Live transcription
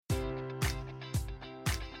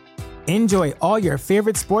Enjoy all your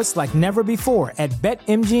favorite sports like never before at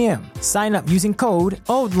BetMGM. Sign up using code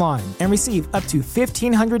OLDLINE and receive up to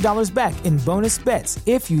 $1,500 back in bonus bets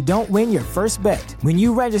if you don't win your first bet. When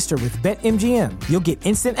you register with BetMGM, you'll get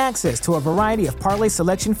instant access to a variety of parlay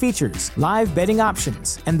selection features, live betting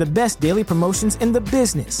options, and the best daily promotions in the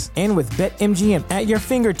business. And with BetMGM at your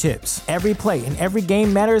fingertips, every play and every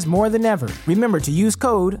game matters more than ever. Remember to use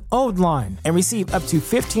code OLDLINE and receive up to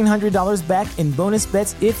 $1,500 back in bonus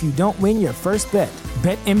bets if you don't win your first bet.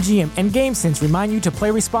 BetMGM and GameSense remind you to play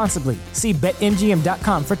responsibly. See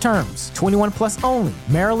BetMGM.com for terms. 21 plus only.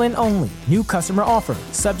 Maryland only. New customer offer.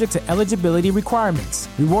 Subject to eligibility requirements.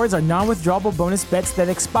 Rewards are non-withdrawable bonus bets that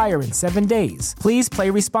expire in 7 days. Please play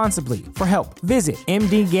responsibly. For help, visit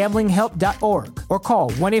mdgamblinghelp.org or call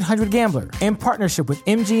 1-800-GAMBLER in partnership with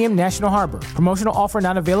MGM National Harbor. Promotional offer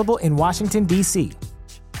not available in Washington, D.C.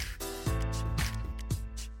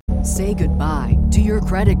 Say goodbye to your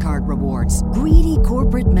credit card rewards. Greedy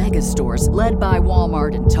corporate mega stores, led by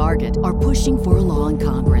Walmart and Target, are pushing for a law in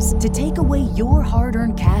Congress to take away your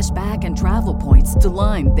hard-earned cash back and travel points to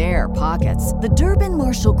line their pockets. The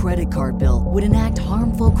Durbin-Marshall credit card bill would enact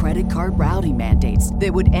harmful credit card routing mandates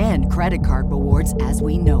that would end credit card rewards as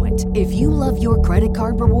we know it. If you love your credit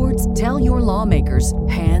card rewards, tell your lawmakers,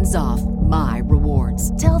 hands off my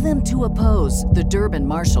rewards. Tell them to oppose the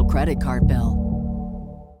Durbin-Marshall credit card bill.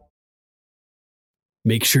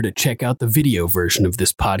 Make sure to check out the video version of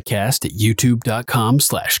this podcast at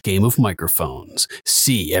youtube.com/gameofmicrophones.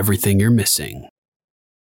 See everything you're missing.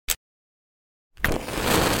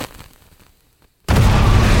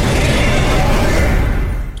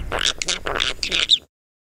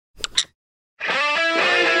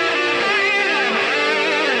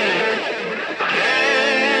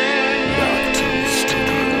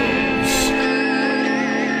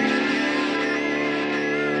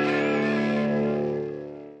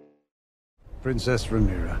 Princess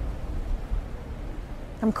Rhaenyra.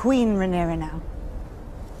 I'm Queen Rhaenyra now.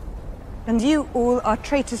 And you all are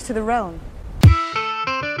traitors to the realm.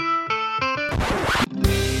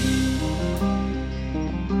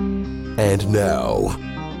 And now,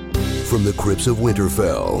 from the crypts of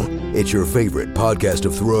Winterfell, it's your favorite podcast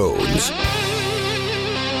of Thrones.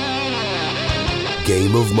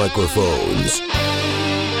 Game of Microphones.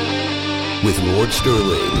 With Lord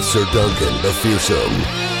Sterling, Sir Duncan the Fearsome.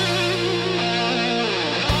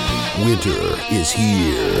 Winter is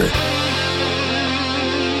here.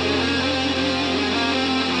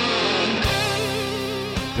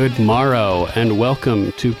 Good morrow, and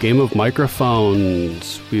welcome to Game of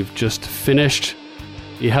Microphones. We've just finished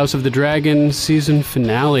the House of the Dragon season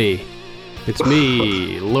finale. It's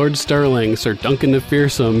me, Lord Sterling, Sir Duncan the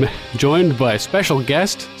Fearsome, joined by special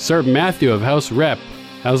guest, Sir Matthew of House Rep.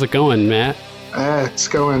 How's it going, Matt? It's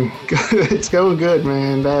going good. It's going good,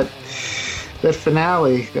 man. That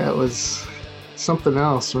finale, that was something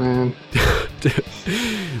else, man.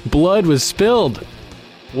 Blood was spilled.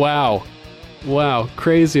 Wow,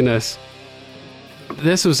 craziness.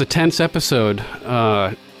 This was a tense episode.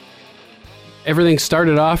 Everything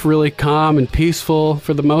started off really calm and peaceful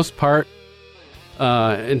for the most part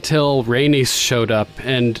until Rhaenys showed up.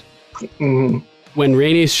 And when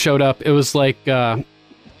Rhaenys showed up, it was like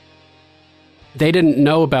they didn't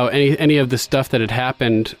know about any of the stuff that had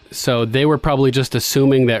happened, so they were probably just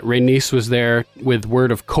assuming that Rhaenys was there with word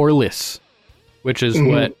of Corlys, which is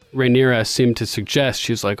what Rhaenyra seemed to suggest.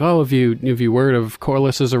 She's like, "Oh, have you word of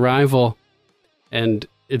Corlys's arrival?" And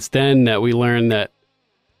it's then that we learn that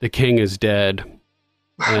the king is dead.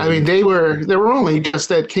 And, I mean, they were only just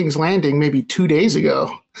at King's Landing maybe 2 days ago.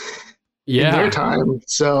 Yeah, in their time.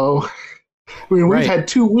 So I mean, we've had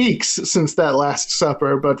 2 weeks since that Last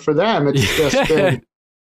Supper, but for them, it's just been...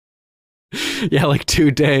 Yeah, like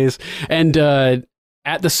 2 days. And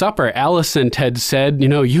at the supper, Alicent had said,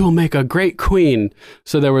 you will make a great queen.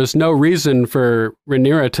 So there was no reason for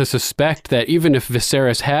Rhaenyra to suspect that even if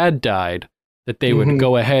Viserys had died, that they would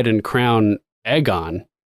go ahead and crown Aegon,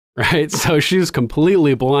 right? So she was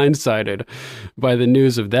completely blindsided by the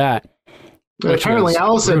news of that. Apparently,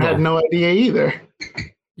 Alicent had no idea either.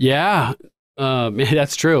 Yeah.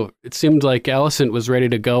 That's true. It seemed like Alicent was ready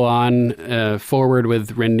to go on forward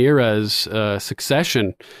with Rhaenyra's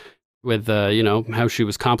succession, with how she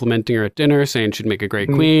was complimenting her at dinner, saying she'd make a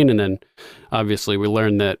great queen, and then obviously we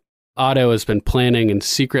learned that Otto has been planning and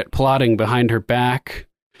secret plotting behind her back.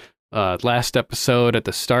 Last episode at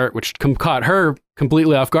the start, which caught her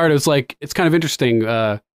completely off guard. It was like, it's kind of interesting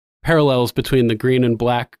parallels between the green and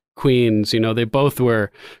black queens. They both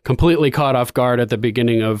were completely caught off guard at the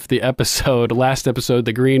beginning of the episode. Last episode,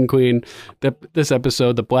 the green queen. This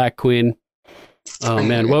episode, the black queen. Oh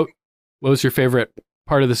man, what was your favorite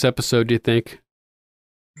part of this episode do you think?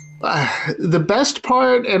 The best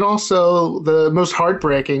part and also the most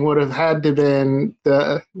heartbreaking would have had to been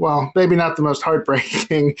maybe not the most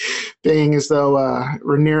heartbreaking, being as though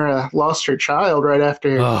Rhaenyra lost her child right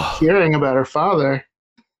after hearing about her father.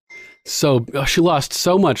 So she lost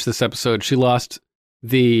so much this episode. She lost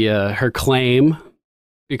her claim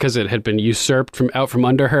because it had been usurped from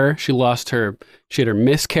under her. She had her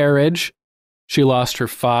miscarriage. She lost her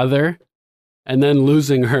father. And then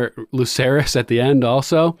losing her Lucerys at the end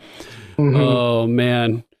also. Mm-hmm. Oh,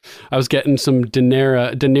 man. I was getting some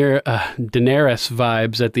Daenerys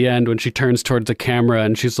vibes at the end when she turns towards the camera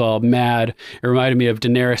and she's all mad. It reminded me of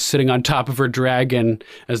Daenerys sitting on top of her dragon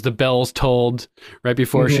as the bells tolled right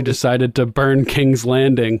before she decided to burn King's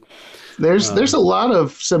Landing. There's a lot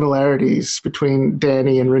of similarities between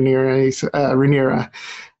Dany and Rhaenyra.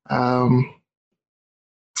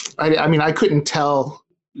 I mean, I couldn't tell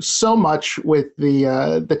so much with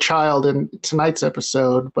the child in tonight's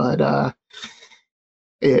episode, but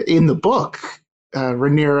in the book,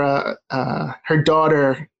 Rhaenyra, her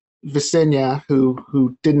daughter Visenya,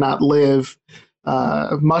 who did not live,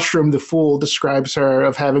 Mushroom the Fool describes her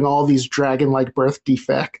of having all these dragon-like birth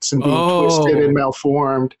defects and being twisted and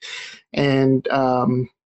malformed, and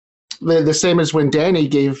the same as when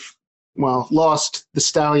Dany lost the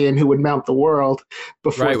stallion who would mount the world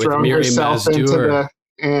before throwing herself into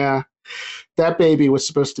that baby was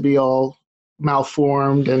supposed to be all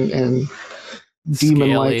malformed and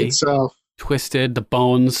demon-like itself. Twisted,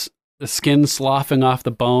 the skin sloughing off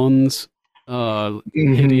the bones,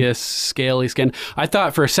 hideous, scaly skin. I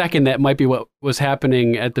thought for a second that might be what was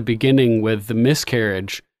happening at the beginning with the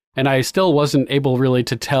miscarriage, and I still wasn't able really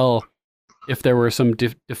to tell if there were some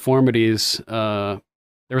deformities. There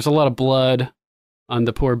was a lot of blood on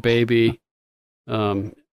the poor baby.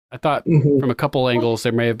 I thought from a couple angles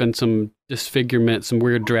there may have been some disfigurement, some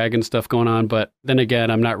weird dragon stuff going on, but then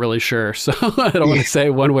again, I'm not really sure. So I don't want to say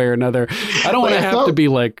one way or another. I don't want to have to be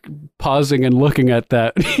like pausing and looking at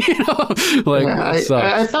that.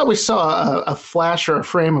 I thought we saw a flash or a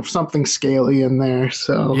frame of something scaly in there.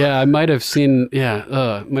 So yeah, I might have seen.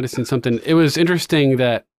 Might have seen something. It was interesting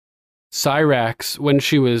that Syrax, when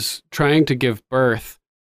she was trying to give birth,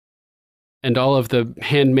 and all of the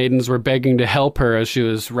handmaidens were begging to help her as she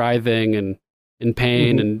was writhing and in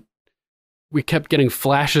pain. And we kept getting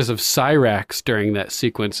flashes of Syrax during that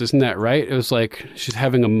sequence. Isn't that right? It was like she's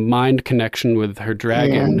having a mind connection with her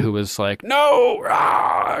dragon who was like, no,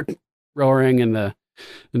 rah! Roaring in the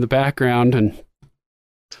background. And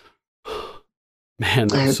man,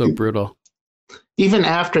 that was so brutal. Even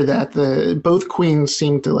after that, both queens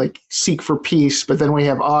seem to like seek for peace, but then we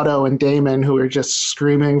have Otto and Daemon who are just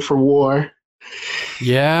screaming for war.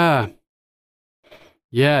 Yeah.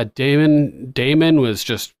 Daemon was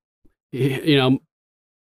just, my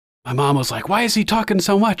mom was like, "Why is he talking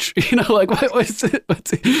so much?"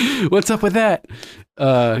 What's up with that?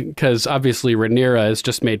 Because obviously Rhaenyra has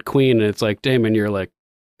just made queen, and it's like, Daemon, you're like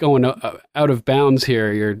going out of bounds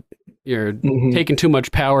here. You're taking too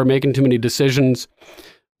much power, making too many decisions.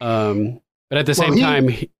 But at the same time,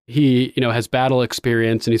 he has battle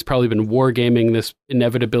experience, and he's probably been wargaming this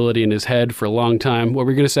inevitability in his head for a long time. What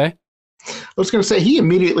were you going to say? I was going to say he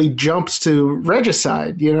immediately jumps to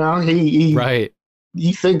regicide. He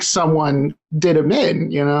thinks someone did him in.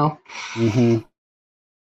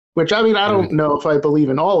 Which, I mean, I don't know if I believe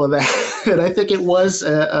in all of that. And I think it was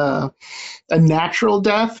a natural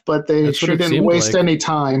death, but they sure didn't waste any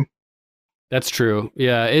time. That's true.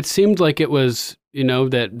 Yeah, it seemed like it was,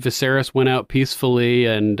 that Viserys went out peacefully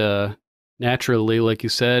and naturally, like you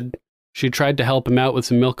said. She tried to help him out with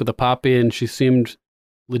some milk of the poppy, and she seemed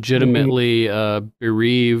legitimately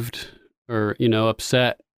bereaved or,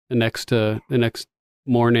 upset the next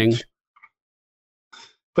morning.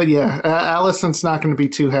 But yeah, Alicent's not going to be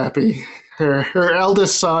too happy. Her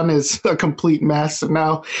eldest son is a complete mess, and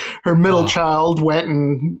now her middle child went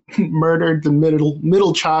and murdered the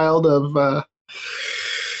middle child of,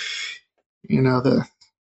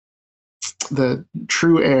 the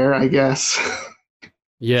true heir, I guess.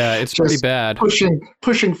 Yeah, it's pretty bad.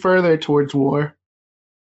 Pushing further towards war.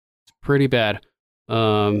 It's pretty bad.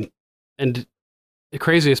 And the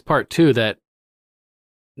craziest part too, that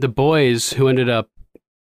the boys who ended up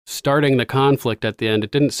starting the conflict at the end, it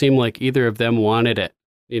didn't seem like either of them wanted it.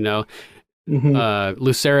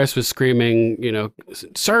 Lucerys was screaming,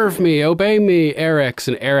 serve me, obey me, Eryx,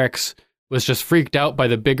 and Eryx was just freaked out by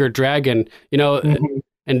the bigger dragon,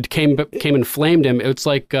 and came and flamed him. It's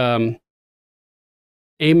like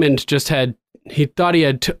Aemond he thought he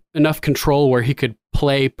had enough control where he could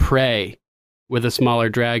play prey with a smaller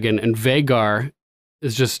dragon, and Vhagar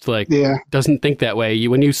is just like, Yeah. doesn't think that way.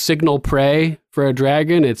 When you signal prey for a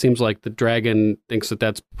dragon, it seems like the dragon thinks that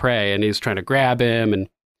that's prey, and he's trying to grab him,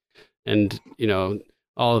 and you know,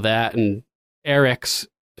 all of that. And Eryx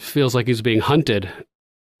feels like he's being hunted,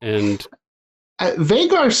 and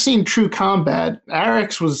Vagar's seen true combat.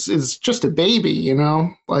 Eryx is just a baby, you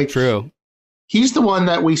know? Like, true. He's the one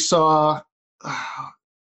that we saw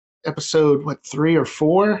episode 3 or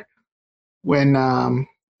 4 when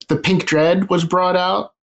the Pink Dread was brought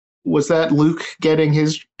out. Was that Luke getting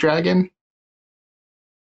his dragon?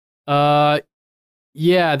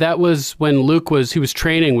 Yeah, that was when Luke was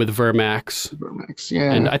training with Vermax. Vermax,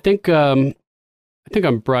 yeah. And I think I'm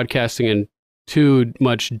broadcasting in too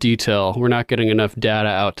much detail. We're not getting enough data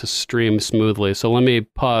out to stream smoothly. So let me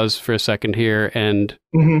pause for a second here and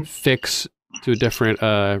fix to a different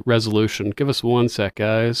resolution. Give us 1 sec,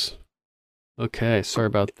 guys. Okay, sorry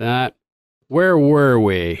about that. Where were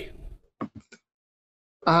we?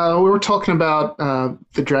 We were talking about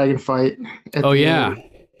the dragon fight.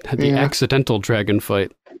 The accidental dragon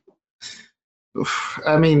fight.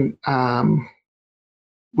 I mean,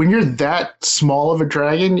 when you're that small of a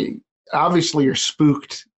dragon, obviously you're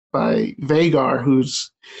spooked by Vagar,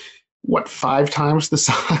 who's 5 times the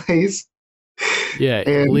size. Yeah,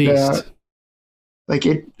 at least.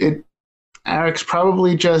 Eryx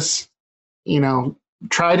probably just,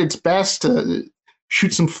 tried its best to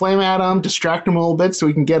shoot some flame at him, distract him a little bit so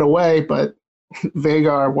he can get away, but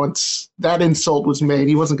Vagar, once that insult was made,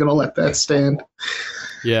 he wasn't going to let that stand.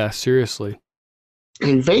 Yeah, seriously.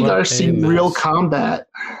 And Vagar's seen real combat.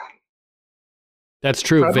 That's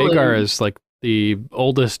true. Probably. Vagar is like the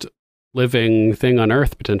oldest living thing on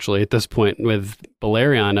Earth, potentially, at this point, with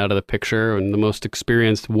Balerion out of the picture and the most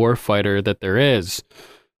experienced warfighter that there is.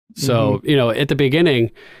 So, at the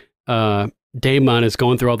beginning, Daemon is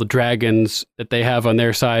going through all the dragons that they have on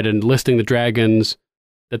their side and listing the dragons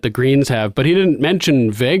that the Greens have, but he didn't mention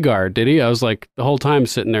Vagar, did he? I was like, the whole time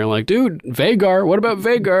sitting there like, dude, Vagar, what about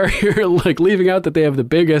Vagar? You're like leaving out that they have the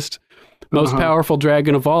biggest, most powerful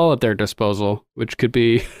dragon of all at their disposal, which could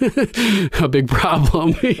be a big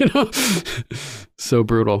problem, So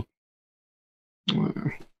brutal.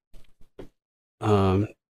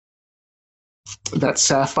 That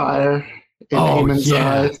sapphire in Aemon's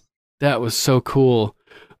eye. That was so cool.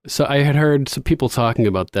 So I had heard some people talking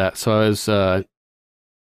about that, so I was a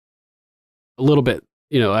little bit,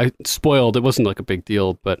 I spoiled. It wasn't like a big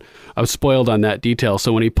deal, but I was spoiled on that detail.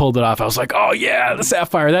 So when he pulled it off, I was like, "Oh yeah, the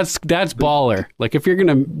sapphire. That's baller. Like if you're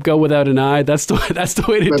gonna go without an eye, that's the way to that's do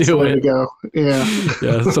the way it. To go. Yeah,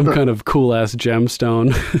 yeah, some kind of cool ass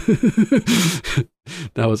gemstone.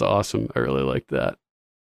 That was awesome. I really liked that.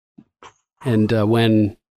 And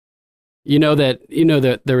when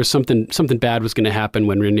that there was something bad was going to happen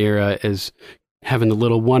when Rhaenyra is having a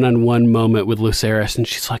little one-on-one moment with Lucerys, and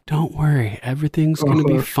she's like, "Don't worry, everything's going to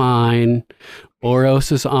be fine.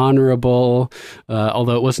 Oros is honorable."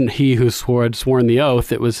 Although it wasn't he who sworn the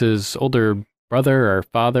oath, it was his older brother or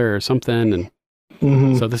father or something.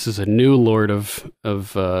 And so this is a new Lord of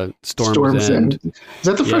Storm's End. Is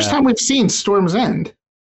that the first time we've seen Storm's End?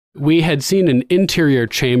 We had seen an interior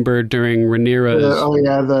chamber during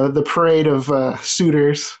Rhaenyra's... the parade of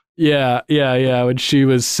suitors. Yeah. When she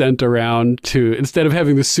was sent around to, instead of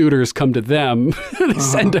having the suitors come to them, they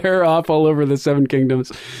send her off all over the Seven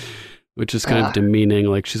Kingdoms, which is kind of demeaning.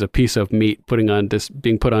 Like she's a piece of meat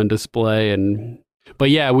being put on display. But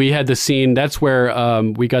yeah, we had the scene. That's where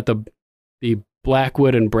we got the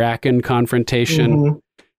Blackwood and Bracken confrontation,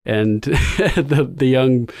 and the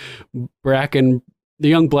young Bracken. The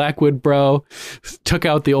young Blackwood bro took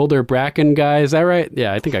out the older Bracken guy. Is that right?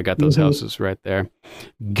 Yeah, I think I got those houses right there.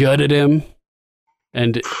 Gutted him.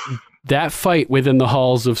 And that fight within the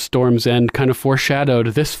halls of Storm's End kind of foreshadowed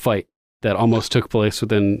this fight that almost took place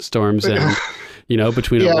within Storm's End,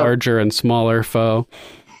 between a larger and smaller foe.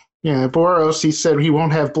 Yeah, Boros, he said he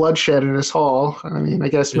won't have bloodshed in his hall. I mean, I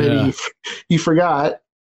guess maybe he forgot.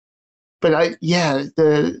 But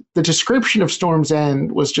the description of Storm's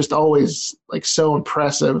End was just always like so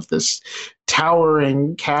impressive. This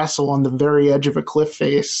towering castle on the very edge of a cliff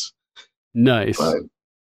face. Nice. But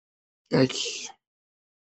I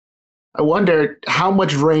wonder how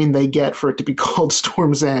much rain they get for it to be called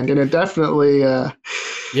Storm's End, and it definitely.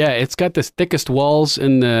 It's got the thickest walls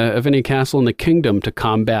of any castle in the kingdom to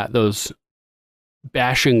combat those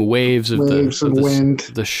bashing waves of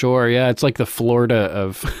the shore. Yeah, it's like the Florida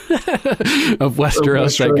of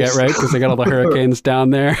Westeros, I get, right? Because they got all the hurricanes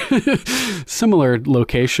down there. Similar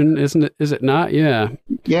location, isn't it? Is it not? Yeah.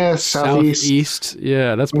 Yeah, southeast.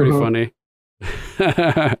 Yeah, that's pretty funny.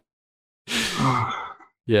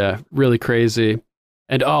 Yeah, really crazy.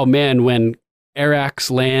 And oh man, when Arax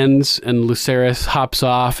lands and Lucerys hops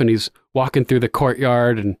off, and he's walking through the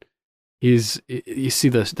courtyard, and you see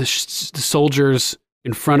the soldiers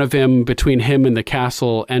in front of him, between him and the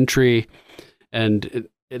castle entry, and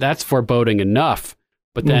that's foreboding enough.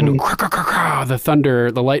 But then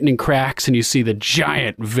the lightning cracks, and you see the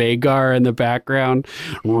giant Vhagar in the background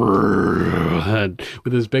with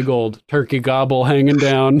his big old turkey gobble hanging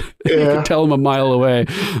down. Yeah. You could tell him a mile away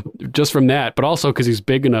just from that, but also because he's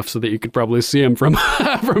big enough so that you could probably see him from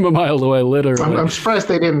from a mile away, literally. I'm surprised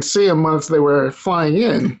they didn't see him once they were flying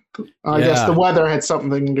in. I guess the weather had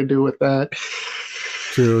something to do with that.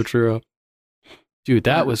 True. Dude,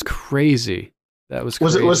 that was crazy.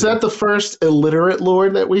 Was that the first illiterate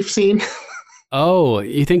lord that we've seen? Oh,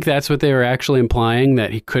 you think that's what they were actually implying,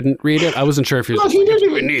 that he couldn't read it? I wasn't sure if he was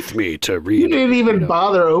beneath me to read it. He didn't even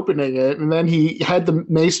bother opening it, and then he had the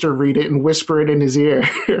maester read it and whisper it in his ear.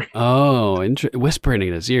 Oh, whispering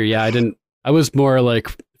in his ear. Yeah, I was more like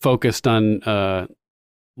focused on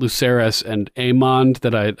Lucerys and Aemond,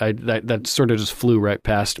 that sort of just flew right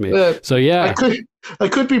past me. So yeah. I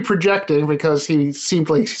could be projecting because he seemed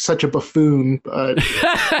like such a buffoon, but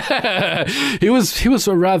he was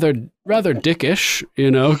a rather dickish,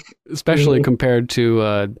 especially compared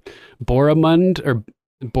to Boromund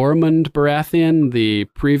Baratheon, the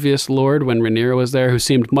previous lord when Rhaenyra was there, who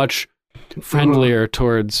seemed much friendlier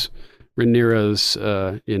towards Rhaenyra's,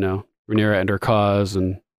 Rhaenyra and her cause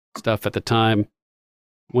and stuff at the time.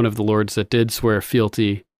 One of the lords that did swear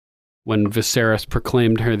fealty when Viserys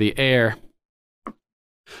proclaimed her the heir.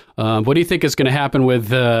 What do you think is going to happen with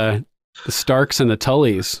the Starks and the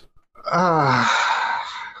Tullys? I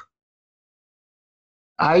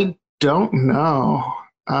don't know.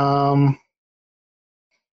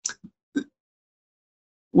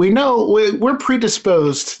 We know we're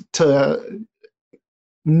predisposed to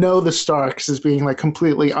know the Starks as being like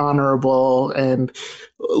completely honorable and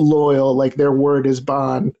loyal, like their word is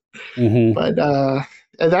bond. Mm-hmm. But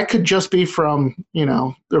that could just be from,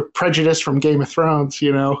 the prejudice from Game of Thrones,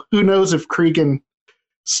 Who knows if Cregan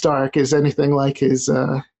Stark is anything like his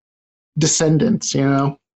descendants,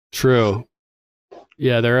 True.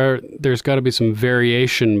 Yeah, there's got to be some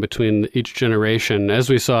variation between each generation, as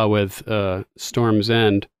we saw with Storm's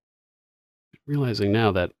End. Realizing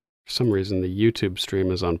now that for some reason the YouTube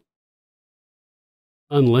stream is on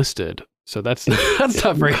unlisted. So that's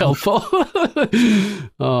not very helpful.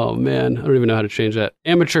 Oh man, I don't even know how to change that.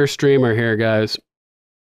 Amateur streamer here, guys.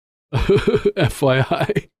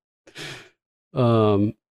 FYI.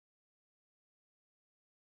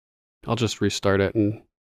 I'll just restart it, and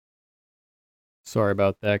sorry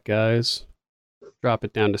about that, guys. Drop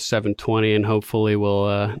it down to 720, and hopefully we'll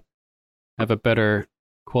have a better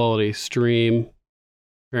quality stream.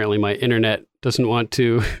 Apparently my internet doesn't want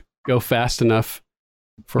to go fast enough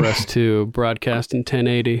for us to broadcast in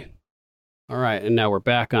 1080. All right, and now we're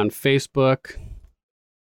back on Facebook.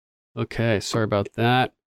 Okay, sorry about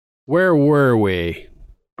that. Where were we?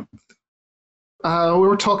 We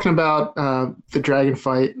were talking about the dragon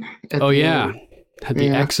fight.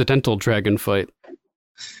 The accidental dragon fight.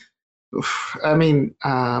 I mean,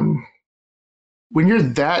 when you're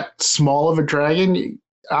that small of a dragon,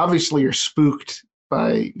 obviously you're spooked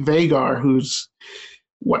by Vhagar, who's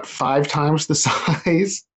 5 times the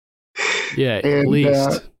size? Yeah, at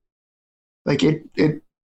least.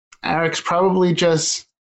 Arrax probably just,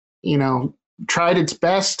 tried its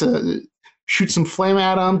best to shoot some flame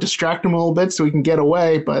at him, distract him a little bit so he can get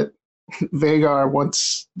away, but Vhagar,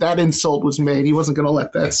 once that insult was made, he wasn't going to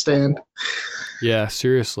let that stand. Yeah,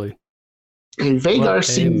 seriously. Hey, Vhagar's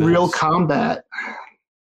seen real combat.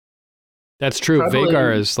 That's true.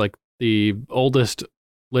 Vhagar is like the oldest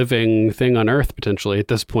living thing on Earth, potentially, at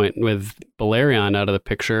this point, with Balerion out of the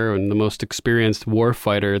picture and the most experienced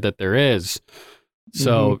warfighter that there is.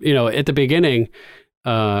 So, at the beginning,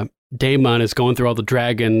 Daemon is going through all the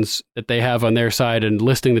dragons that they have on their side and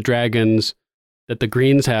listing the dragons that the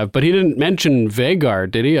Greens have, but he didn't mention Vhagar,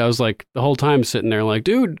 did he? I was like, the whole time sitting there like,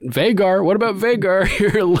 dude, Vhagar, what about Vhagar?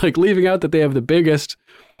 You're like leaving out that they have the biggest,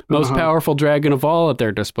 most powerful dragon of all at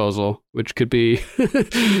their disposal, which could be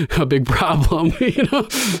a big problem,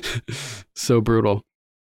 So brutal.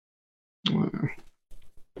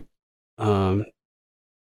 That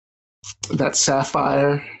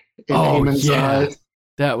sapphire in Aemon's eye.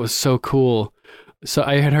 That was so cool. So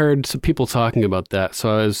I had heard some people talking about that. So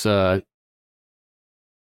I was a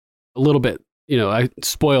little bit, I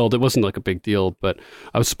spoiled. It wasn't like a big deal, but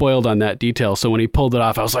I was spoiled on that detail. So when he pulled it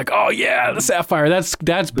off, I was like, "Oh yeah, the sapphire. That's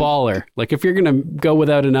baller. Like if you're gonna go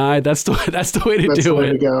without an eye, that's the way to do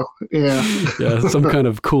it. To go. Yeah, yeah, some kind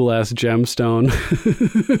of cool ass gemstone.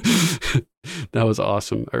 That was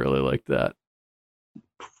awesome. I really liked that.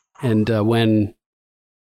 And when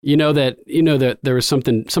you know that there was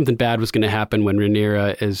something bad was going to happen when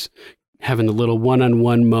Rhaenyra is having a little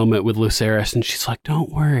one-on-one moment with Lucerys, and she's like,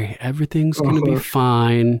 "Don't worry, everything's going to be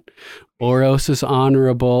fine. Boros is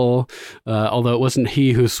honorable, although it wasn't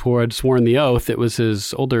he who had sworn the oath; it was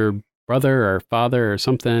his older brother or father or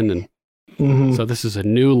something." And so this is a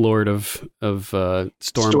new Lord of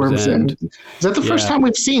Storm's End. Is that the first time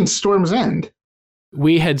we've seen Storm's End?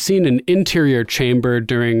 We had seen an interior chamber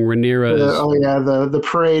during Rhaenyra's... the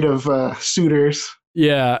parade of suitors.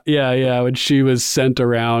 Yeah. When she was sent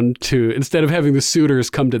around to, instead of having the suitors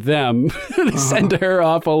come to them, they send her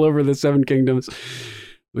off all over the Seven Kingdoms,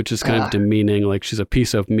 which is kind of demeaning. Like she's a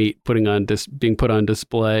piece of meat being put on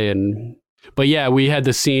display. But yeah, we had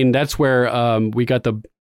the scene. That's where we got the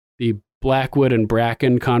Blackwood and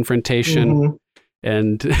Bracken confrontation,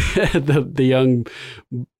 and the young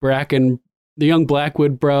Bracken. The young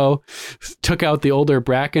Blackwood bro took out the older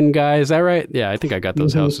Bracken guy. Is that right? Yeah, I think I got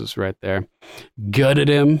those houses right there. Gutted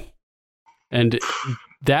him. And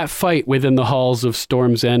that fight within the halls of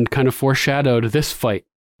Storm's End kind of foreshadowed this fight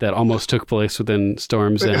that almost took place within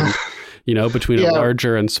Storm's End, between a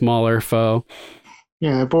larger and smaller foe.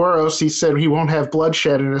 Yeah, Boros, he said he won't have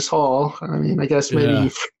bloodshed in his hall. I mean, I guess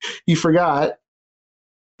maybe he forgot.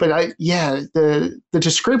 But the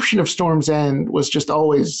description of Storm's End was just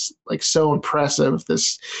always like so impressive.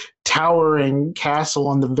 This towering castle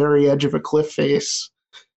on the very edge of a cliff face.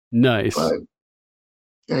 Nice. But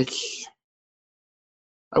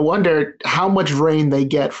I wonder how much rain they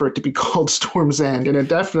get for it to be called Storm's End, and it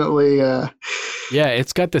definitely.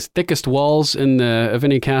 It's got the thickest walls of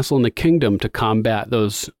any castle in the kingdom to combat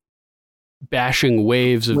those bashing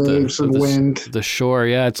waves of wind. The shore.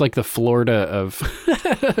 Yeah, it's like the Florida of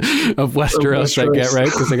Westeros, I get, right?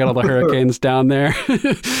 Because they got all the hurricanes down there.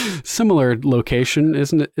 Similar location,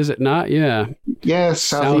 isn't it? Is it not? Yeah. Yeah,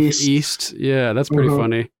 southeast. Yeah, that's pretty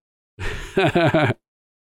funny.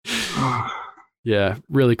 Yeah,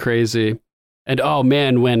 really crazy. And oh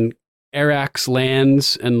man, when Arax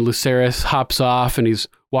lands and Lucerys hops off and he's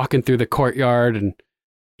walking through the courtyard and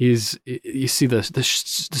you see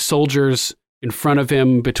the soldiers in front of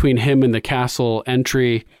him, between him and the castle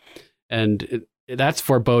entry, and that's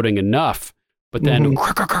foreboding enough. But then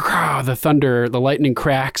the thunder, the lightning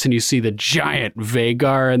cracks, and you see the giant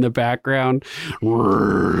Vhagar in the background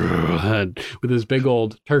with his big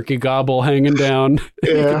old turkey gobble hanging down.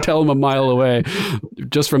 You can tell him a mile away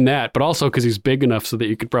just from that, but also because he's big enough so that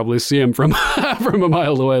you could probably see him from a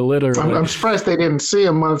mile away, literally. I'm surprised they didn't see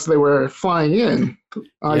him once they were flying in.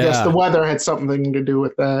 I guess the weather had something to do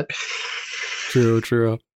with that. True.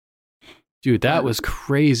 Dude, that was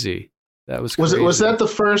crazy. Was that the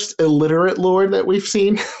first illiterate lord that we've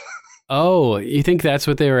seen? Oh, you think that's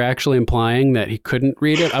what they were actually implying, that he couldn't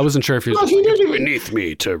read it? I wasn't sure if he was beneath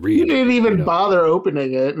me to read it. He didn't even bother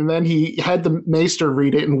opening it, and then he had the maester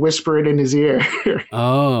read it and whisper it in his ear.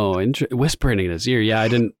 Oh, whispering in his ear. Yeah,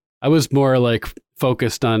 I was more like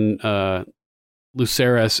focused on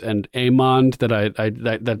Lucerys and Aemond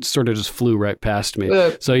that sort of just flew right past me.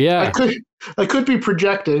 So yeah, I could be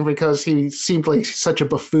projecting because he seemed like such a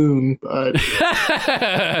buffoon, but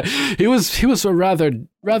he was a rather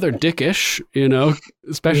dickish,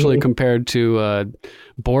 especially compared to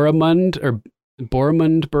Boromund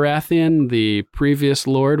Baratheon, the previous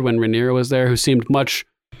lord when Rhaenyra was there, who seemed much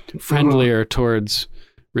friendlier towards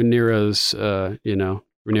Rhaenyra's,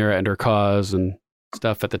 Rhaenyra and her cause and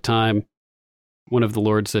stuff at the time. One of the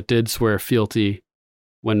lords that did swear fealty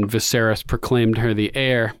when Viserys proclaimed her the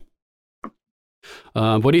heir.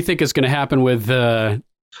 What do you think is going to happen with the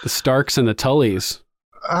Starks and the Tullys?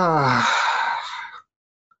 I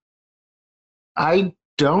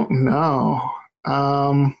don't know.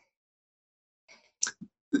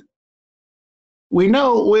 We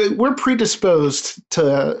know we're predisposed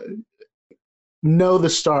to know the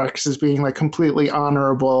Starks as being like completely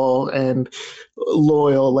honorable and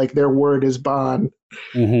loyal, like their word is bond.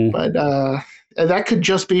 But that could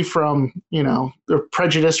just be from, the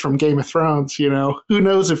prejudice from Game of Thrones, Who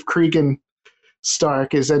knows if Cregan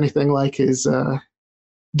Stark is anything like his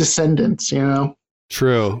descendants,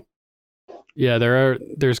 True. Yeah,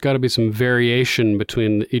 there's got to be some variation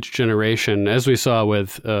between each generation, as we saw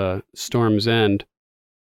with Storm's End.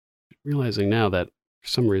 Realizing now that for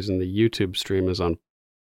some reason the YouTube stream is on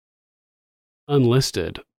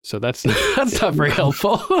unlisted, so that's not very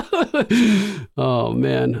helpful. Oh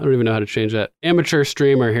man, I don't even know how to change that. Amateur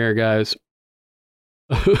streamer here, guys.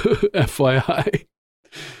 FYI.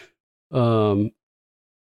 I'll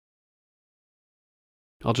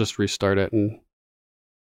just restart it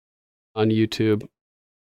on YouTube.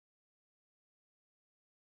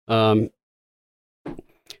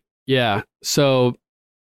 Yeah. So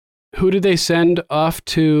who did they send off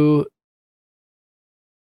to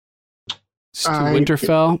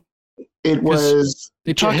Winterfell? It was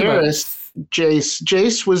they talked Jaehaerys, Jace.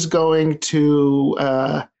 Jace was going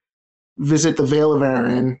to visit the Vale of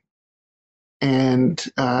Arryn, and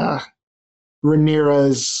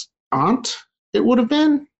Rhaenyra's aunt, it would have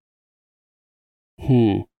been.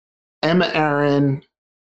 Emma Arryn.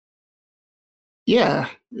 Yeah,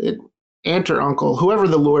 aunt or uncle, whoever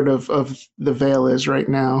the Lord of the Vale is right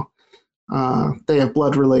now. They have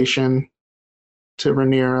blood relation to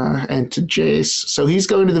Rhaenyra and to Jace. So he's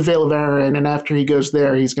going to the Vale of Arryn, and after he goes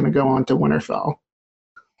there, he's going to go on to Winterfell.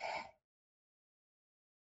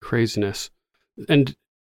 Craziness. And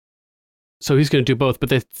so he's going to do both, but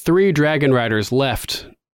the 3 dragon riders left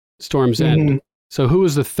Storm's End. So who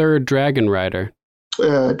was the 3rd dragon rider?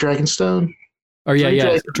 Dragonstone. Oh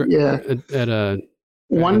yeah,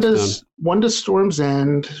 One does Storm's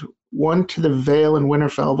End, one to the Vale in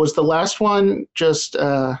Winterfell. Was the last one just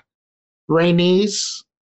Rhaenys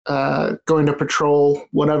going to patrol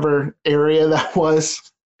whatever area that was?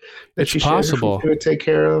 It's possible to take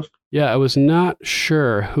care of. Yeah, I was not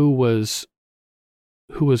sure who was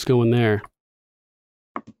going there.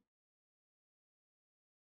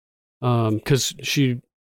 Because she.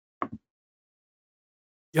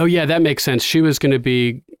 Oh yeah, that makes sense. She was going to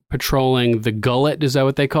be patrolling the Gullet. Is that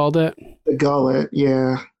what they called it? The Gullet,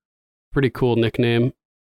 yeah. Pretty cool nickname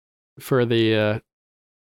for the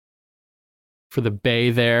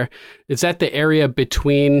bay there. Is that the area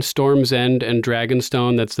between Storm's End and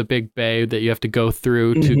Dragonstone? That's the big bay that you have to go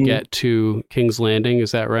through to get to King's Landing.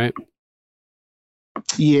 Is that right?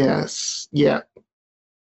 Yes. Yeah.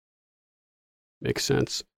 Makes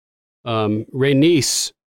sense.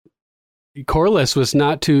 Rhaenys. Corlys was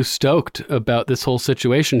not too stoked about this whole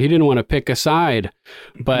situation. He didn't want to pick a side,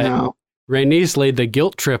 but Rhaenys laid the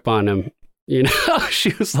guilt trip on him. You know,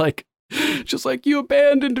 she was like, you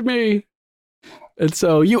abandoned me. And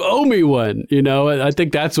so you owe me one, you know, and I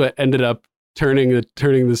think that's what ended up turning the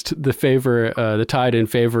tide in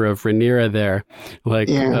favor of Rhaenyra there. Like,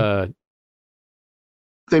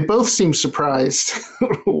 they both seemed surprised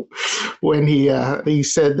when he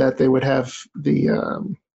said that they would have the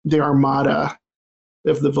armada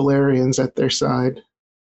of the Valyrians at their side.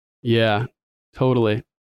 Yeah, totally.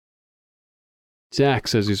 Zach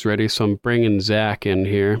says he's ready, so I'm bringing Zach in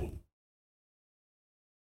here.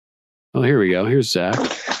 Oh, here we go. Here's Zach.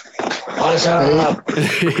 What's up?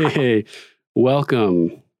 Hey,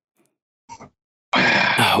 welcome.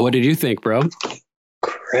 What did you think, bro?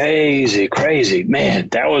 Crazy. Man,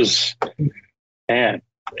 it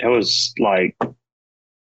was like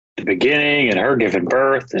the beginning and her giving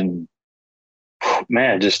birth, and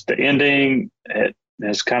man, just the ending.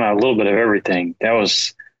 It's kind of a little bit of everything. That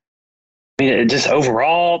was, I mean, it just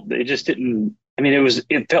overall, it just didn't. I mean,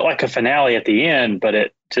 it felt like a finale at the end, but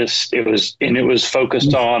it was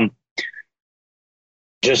focused on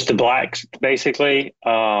just the blacks basically,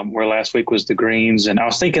 where last week was the greens. And I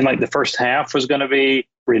was thinking like the first half was going to be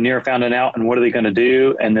Rhaenyra finding out and what are they going to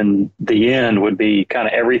do, and then the end would be kind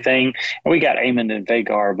of everything. And we got Aemond and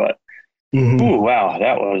Vhagar, but ooh, wow,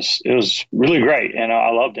 it was really great, and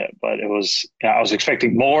I loved it. But I was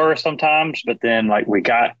expecting more sometimes, but then like we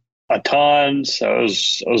got a ton, so I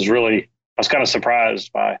was kind of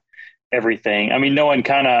surprised by everything. I mean, knowing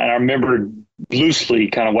kind of, and I remembered loosely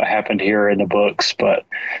kind of what happened here in the books, but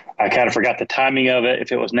I kind of forgot the timing of it,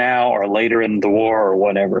 if it was now or later in the war or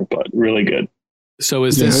whatever, but really good. So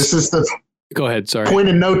this is the go ahead. Sorry. Point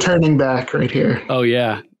of no turning back right here. Oh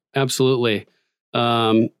yeah, absolutely.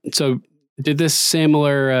 So did this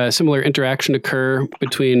similar interaction occur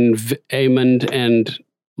between Aemond and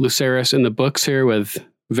Lucerys in the books here, with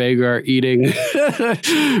Vhagar eating,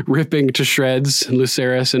 ripping to shreds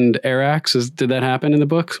Lucerys and Arrax? Did that happen in the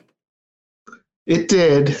books? It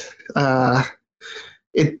did.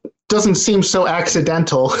 It doesn't seem so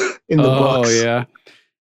accidental in the books. Oh, yeah.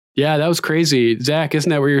 Yeah, that was crazy. Zach, isn't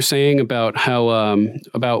that what you're saying about how,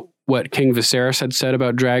 about what King Viserys had said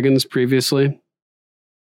about dragons previously?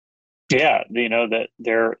 Yeah, you know, that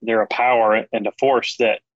they're a power and a force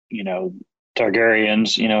that, you know,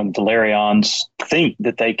 Targaryens, you know, Valerians think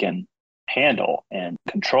that they can handle and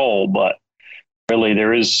control, but really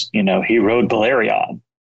there is, you know, he rode Balerion.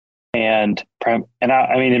 And I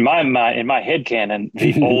mean, in my headcanon,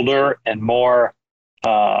 the older and more,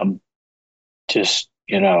 just,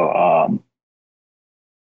 you know,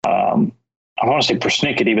 I want to say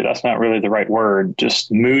persnickety, but that's not really the right word.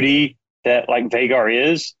 Just moody that like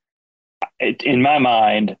Vhagar is, in my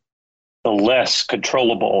mind, the less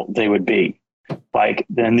controllable they would be. Like,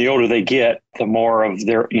 then the older they get, the more of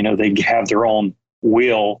their, you know, they have their own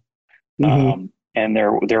will and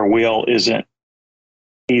their will isn't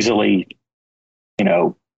easily,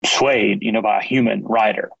 swayed, by a human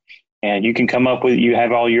rider. And you can come up with, you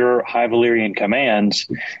have all your High Valyrian commands,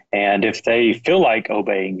 and if they feel like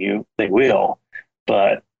obeying you, they will.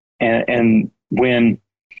 But and when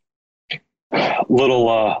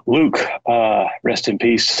little Luke, rest in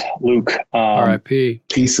peace, Luke, R.I.P.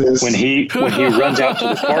 Pieces. When he runs out to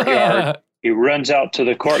the courtyard, in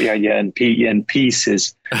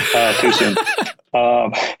pieces, too soon.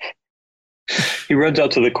 He runs out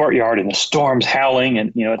to the courtyard and the storm's howling,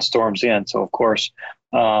 and it storms in. So of course,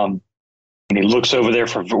 and he looks over there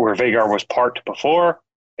for where Vhagar was parked before.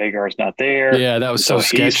 Vhagar's not there. Yeah, that was so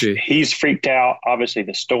sketchy. He's freaked out. Obviously,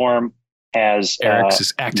 the storm has Arrax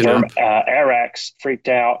is acting up. Arrax freaked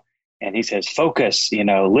out, and he says, "Focus.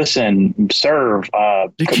 Listen, serve.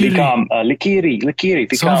 Become Likiri.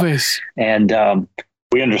 Become." And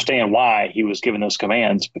we understand why he was given those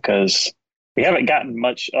commands, because we haven't gotten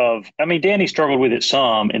much of. I mean, Dany struggled with it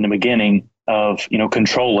some in the beginning of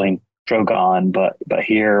controlling Drogon, but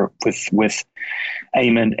here with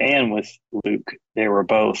Aemon and with Luke, they were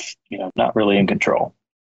both not really in control.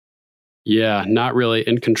 Yeah, not really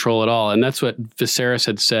in control at all. And that's what Viserys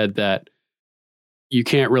had said, that you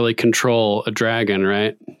can't really control a dragon,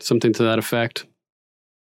 right? Something to that effect.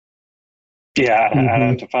 Yeah, I'd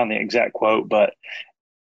have to find the exact quote, but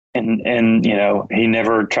and he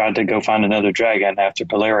never tried to go find another dragon after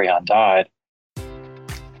Balerion died.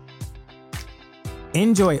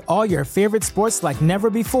 Enjoy all your favorite sports like never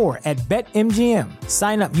before at BetMGM.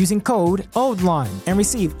 Sign up using code OldLine and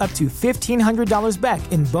receive up to $1,500 back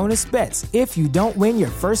in bonus bets if you don't win your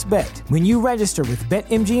first bet. When you register with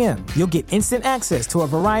BetMGM, you'll get instant access to a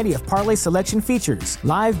variety of parlay selection features,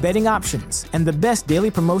 live betting options, and the best daily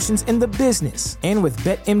promotions in the business. And with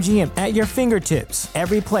BetMGM at your fingertips,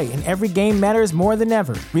 every play and every game matters more than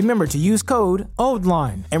ever. Remember to use code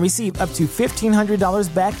OldLine and receive up to $1,500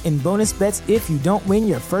 back in bonus bets if you don't win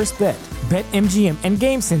your first bet. BetMGM and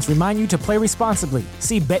GameSense remind you to play responsibly.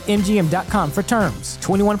 See BetMGM.com for terms.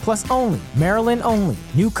 21 plus only. Maryland only.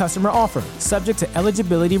 New customer offer. Subject to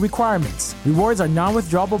eligibility requirements. Rewards are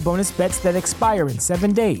non-withdrawable bonus bets that expire in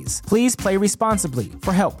 7 days. Please play responsibly.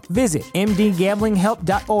 For help, visit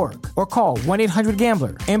mdgamblinghelp.org or call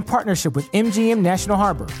 1-800-GAMBLER in partnership with MGM National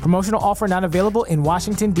Harbor. Promotional offer not available in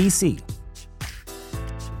Washington, D.C.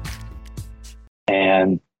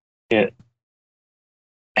 And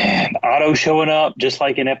Otto showing up just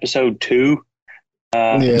like in episode 2.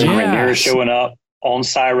 Rhaenyra showing up on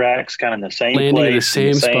Syrax, kind of in the same landing place, in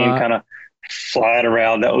the same spot, kind of flying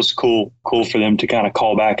around. That was cool for them to kind of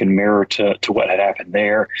call back and mirror to what had happened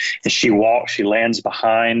there. And she lands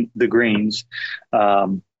behind the Greens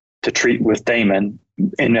to treat with Daemon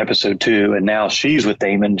in episode 2, and now she's with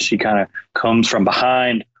Daemon. She kind of comes from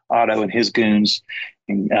behind Otto and his goons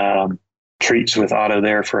and treats with Otto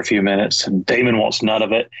there for a few minutes, and Daemon wants none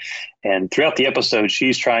of it. And throughout the episode,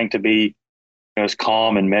 she's trying to be as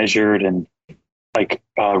calm and measured, and like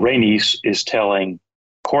Rhaenys is telling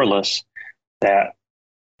Corlys that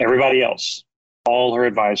everybody else, all her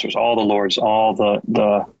advisors, all the lords, all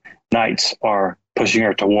the knights are pushing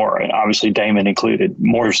her to war, and obviously Daemon included,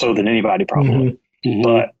 more so than anybody probably.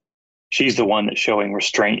 But she's the one that's showing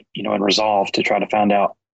restraint, and resolve to try to find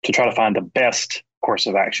the best course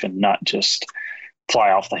of action, not just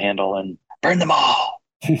fly off the handle and burn them all.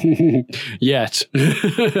 Yet.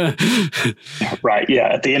 Right.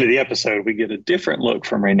 Yeah. At the end of the episode, we get a different look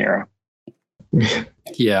from Rhaenyra.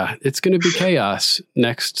 Yeah. It's going to be chaos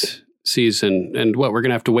next season. And we're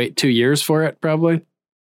going to have to wait 2 years for it, probably?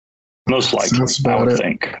 Most likely, I would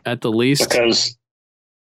think. At the least. Because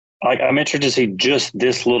I'm interested to see just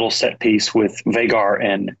this little set piece with Vhagar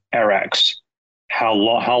and Arrax. How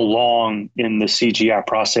long in the CGI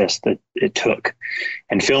process that it took,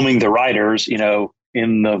 and filming the riders,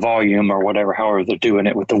 in the volume or whatever, however they're doing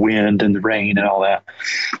it with the wind and the rain and all that,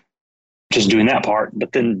 just doing that part.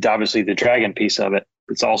 But then obviously the dragon piece of it,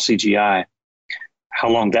 it's all CGI, how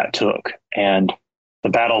long that took, and the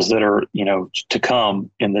battles that are, to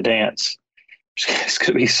come in the dance. It's going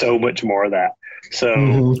to be so much more of that.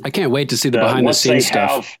 So I can't wait to see the behind the scenes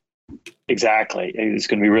stuff. Exactly. It's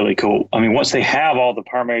going to be really cool. I mean, once they have all the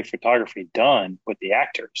primary photography done with the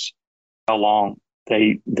actors, how long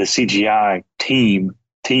the CGI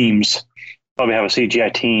teams probably have a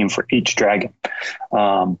CGI team for each dragon.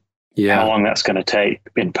 How long that's going to take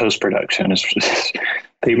in post-production is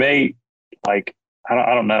they may I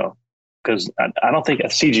don't know, because I don't think a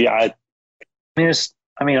CGI,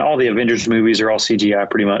 all the Avengers movies are all CGI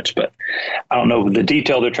pretty much, but I don't know the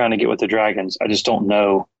detail they're trying to get with the dragons. I just don't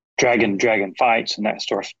know. Dragon fights and that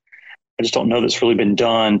I just don't know that's really been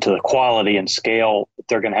done to the quality and scale that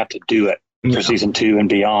they're going to have to do it for season 2 and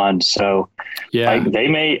beyond. So like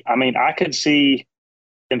I could see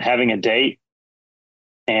them having a date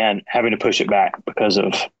and having to push it back because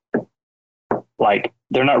of like,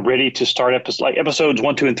 they're not ready to start episodes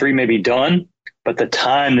 1, 2, and 3 may be done, but the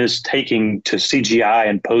time is taking to CGI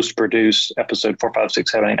and post produce episode 4, 5,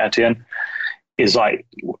 6, 7, 8, 9, 10 is like,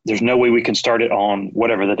 there's no way we can start it on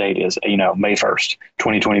whatever the date is, May 1st,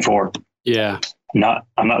 2024. Yeah.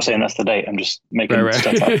 I'm not saying that's the date. I'm just making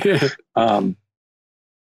stuff up.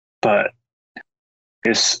 But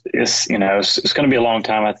it's going to be a long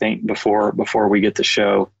time, I think, before we get the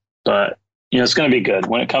show, but it's going to be good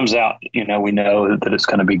when it comes out. We know that it's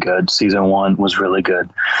going to be good. Season 1 was really good,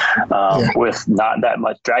 with not that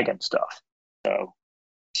much dragon stuff. So,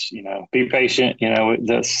 be patient.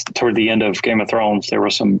 Toward the end of Game of Thrones, there were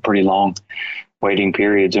some pretty long waiting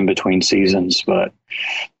periods in between seasons, but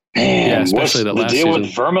man, especially the last deal season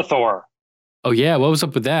with Vermithor. Oh yeah, what was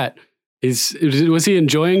up with that? Was he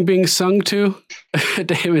enjoying being sung to?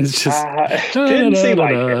 Damon's just didn't seem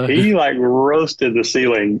like it. He like roasted the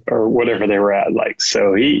ceiling or whatever they were at. Like,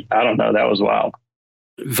 so I don't know. That was wild.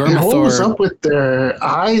 Vermithor. What was up with their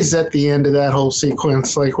eyes at the end of that whole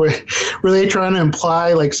sequence? Like, were they trying to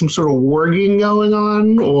imply like some sort of warging going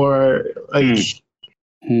on, or like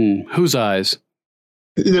whose eyes?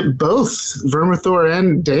 Both Vermithor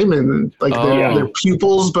and Daemon, like their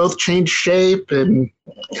pupils both changed shape and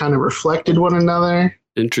kind of reflected one another.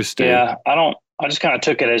 Interesting. Yeah, I just kind of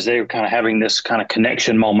took it as they were kind of having this kind of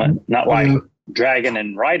connection moment, not like dragon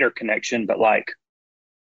and rider connection, but like,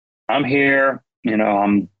 I'm here,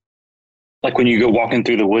 I'm like when you go walking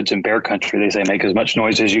through the woods in bear country, they say make as much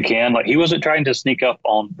noise as you can. Like, he wasn't trying to sneak up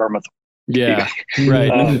on Vermithor. Yeah,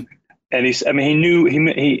 right. And he knew,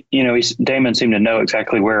 Daemon seemed to know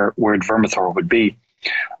exactly where Vermithor would be.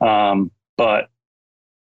 But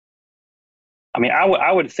I mean,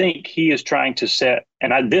 I would think he is trying to set,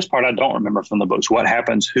 and this part I don't remember from the books, what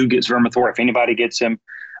happens, who gets Vermithor, if anybody gets him.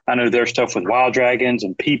 I know there's stuff with wild dragons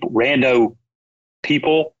and rando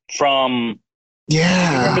people from,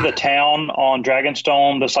 remember the town on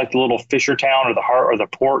Dragonstone that's like the little fisher town or the heart or the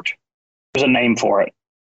port? There's a name for it.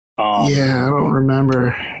 I don't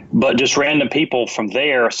remember. But just random people from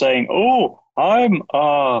there saying, "Oh, I'm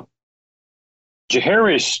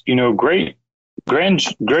Jaehaerys, great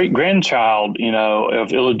grandchild,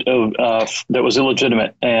 that was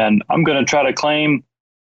illegitimate, and I'm going to try to claim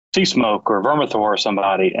Seasmoke or Vermithor or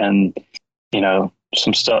somebody." And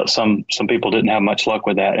some stuff. Some people didn't have much luck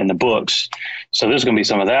with that in the books, so there's going to be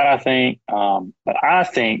some of that, I think. But I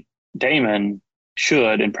think Daemon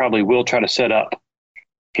should and probably will try to set up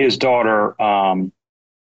his daughter,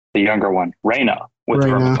 the younger one, Rhaena, with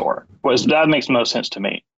Vermithor. That makes the most sense to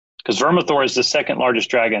me, because Vermithor is the second largest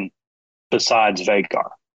dragon besides Vhagar.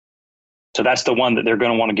 So that's the one that they're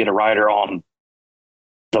going to want to get a rider on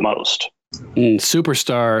the most.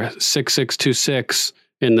 Superstar 6626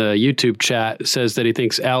 in the YouTube chat says that he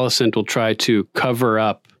thinks Alicent will try to cover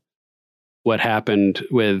up what happened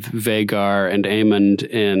with Vhagar and Aemond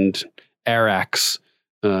and Arrax,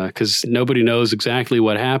 because nobody knows exactly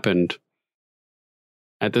what happened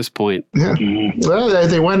at this point. Yeah. Well,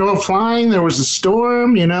 they went off flying. There was a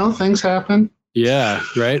storm. Things happen. Yeah,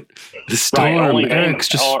 right. The storm. Right, Eric's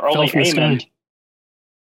just fell from the sky.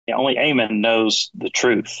 Yeah, only Aemond knows the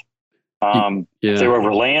truth. If they were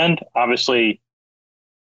over land, obviously,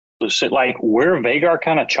 like where Vhagar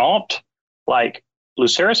kind of chomped, like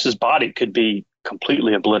Lucerys's body could be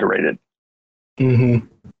completely obliterated. Mm-hmm.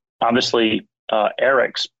 Obviously,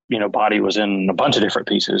 Eric's body was in a bunch of different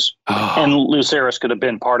pieces, and Lucerys could have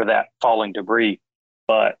been part of that falling debris.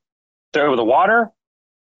 But they're over the water,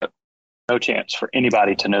 no chance for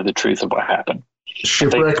anybody to know the truth of what happened.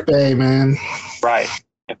 Shipwreck Bay, man. Right.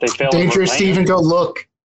 If they fail, dangerous to even go look.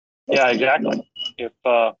 Yeah, exactly. If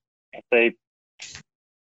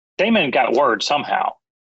Daemon got word somehow,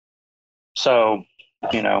 so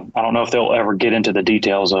I don't know if they'll ever get into the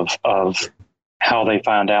details of how they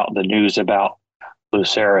found out the news about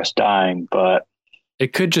Lucerys dying, but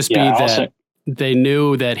it could just be that they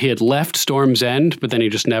knew that he had left Storm's End, but then he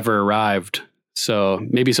just never arrived. So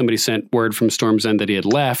maybe somebody sent word from Storm's End that he had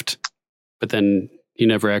left, but then he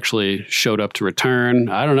never actually showed up to return.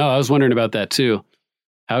 I don't know. I was wondering about that too.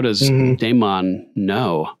 How does Daemon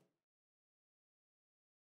know?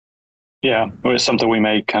 Yeah, it's something we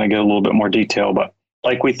may kind of get a little bit more detail, but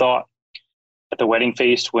like we thought at the wedding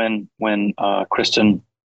feast when Kristen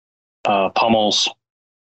pummels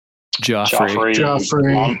Joffrey.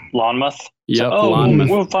 Lonmouth. Yep, Lonmouth.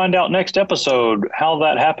 We'll find out next episode how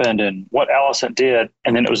that happened and what Alicent did,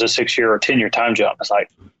 and then it was a 6-year or 10-year time jump. It's like,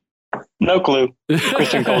 No clue.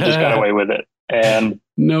 Kristen Cole just got away with it. And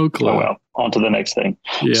no clue. Oh, well, on to the next thing.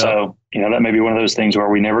 Yeah. So, that may be one of those things where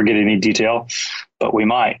we never get any detail, but we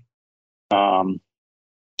might.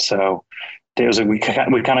 So we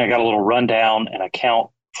kind of got a little rundown and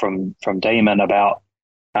account from Daemon about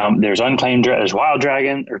there's unclaimed, there's wild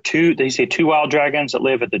dragon, or two. They say 2 wild dragons that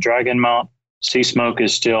live at the Dragon Mount. Sea Smoke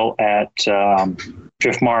is still at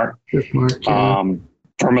Driftmark. Yeah.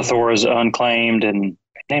 Vermithor is unclaimed, and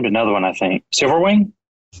named another one, I think.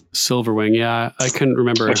 Silverwing, yeah. I couldn't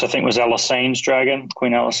remember. Which I think was Elisane's dragon,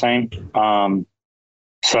 Queen Elisane.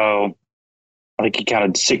 So I think he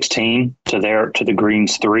counted 16 to the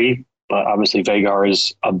Greens 3, but obviously Vhagar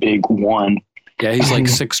is a big one. Yeah, he's like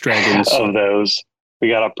 6 dragons. Of those. We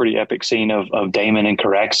got a pretty epic scene of Daemon and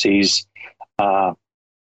Caraxes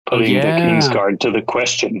putting the Kingsguard to the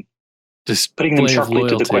question. Just putting them sharply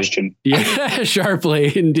to the question. Yeah,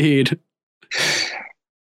 sharply indeed.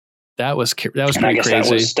 That was pretty I guess crazy.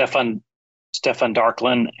 That was Stefan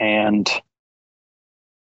Darklin and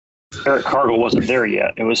Eric Cargill wasn't there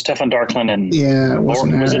yet. It was Stefan Darklin and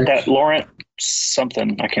was it that Laurent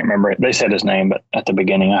something? I can't remember it. They said his name, but at the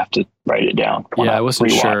beginning I have to write it down. I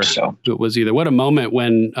wasn't sure it was either. What a moment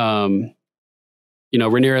when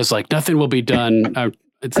Rhaenyra's like, nothing will be done.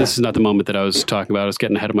 This is not the moment that I was talking about. I was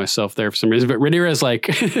getting ahead of myself there for some reason. But Rhaenyra's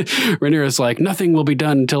like, nothing will be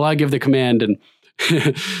done until I give the command. And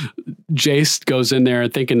Jace goes in there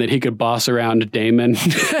thinking that he could boss around Daemon.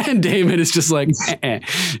 And Daemon is just like,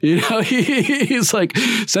 he's like,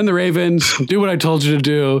 send the ravens, do what I told you to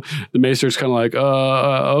do. The Maester's kind of like,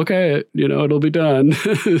 okay, it'll be done.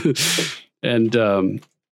 And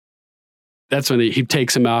that's when he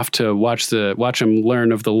takes him off to watch him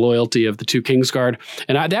learn of the loyalty of the 2 Kingsguard.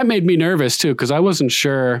 And that made me nervous too, because I wasn't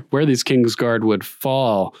sure where these Kingsguard would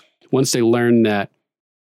fall once they learned that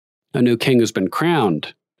a new king has been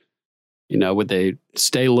crowned. Would they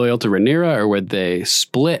stay loyal to Rhaenyra, or would they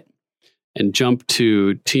split and jump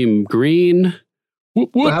to Team Green? I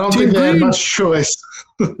don't think they had much choice.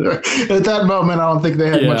 At that moment, I don't think they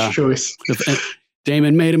had much choice.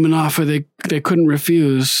 Daemon made him an offer they couldn't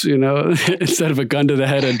refuse, instead of a gun to the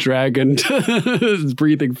head, a dragon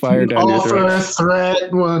breathing fire down your throat. Offer,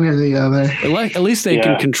 threat, one or the other. At least they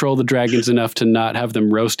can control the dragons enough to not have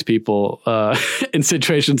them roast people in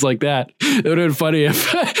situations like that. It would have been funny if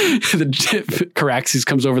Caraxes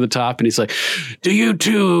comes over the top and he's like, do you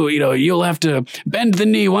two, you'll have to bend the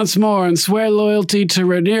knee once more and swear loyalty to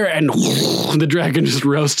Rhaenyra, and the dragon just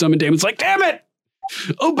roasts him, and Daemon's like, damn it!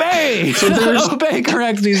 Obey! Obey,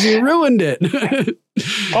 Caraxes, you ruined it.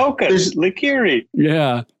 Focus, Likiri.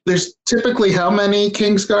 Yeah. There's typically how many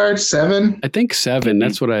Kingsguard? 7? I think 7.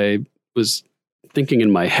 That's what I was thinking in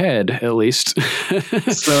my head, at least.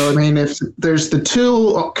 So, if there's the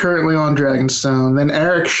 2 currently on Dragonstone, then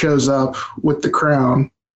Eric shows up with the crown.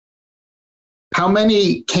 How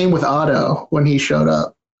many came with Otto when he showed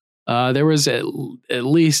up? There was at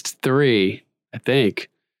least 3, I think.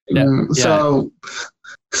 Yeah.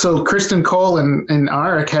 So Kristen Cole and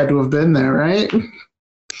Arik had to have been there, right?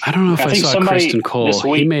 I don't know if I saw Kristen Cole.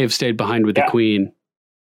 He may have stayed behind with the Queen.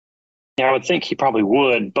 Yeah, I would think he probably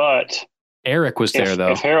would, but Eric was there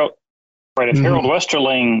though. If Harold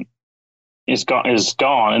Westerling is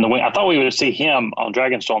gone in the wing, I thought we would see him on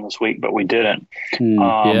Dragonstone this week, but we didn't.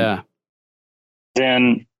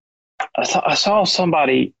 Then I saw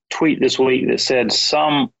somebody tweet this week that said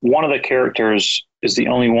one of the characters is the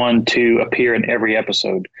only one to appear in every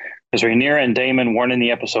episode. Because Rhaenyra and Daemon weren't in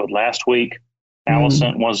the episode last week.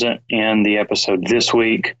 Alicent wasn't in the episode this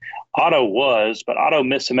week. Otto was, but Otto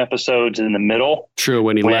missed some episodes in the middle. True,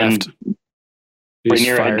 when he left.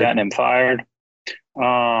 Rhaenyra had gotten him fired.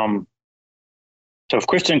 So if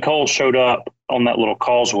Kristen Cole showed up on that little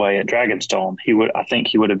causeway at Dragonstone, I think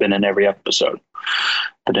he would have been in every episode.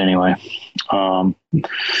 But anyway, there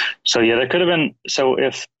could have been. So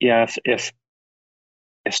if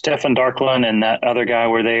Stefan Darklin and that other guy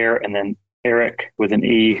were there, and then Eric with an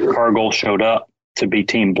E, Cargill showed up to be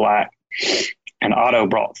Team Black, and Otto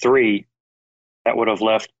brought 3, that would have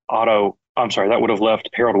left Harold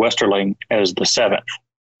Westerling as the 7th.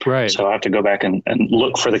 Right. So I have to go back and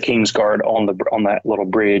look for the Kingsguard on that little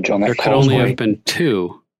bridge on that causeway. There could only have been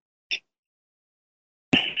 2.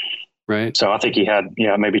 Right. So I think he had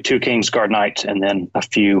maybe 2 Kingsguard knights and then a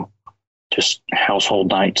few just household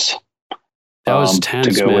knights. That was tense,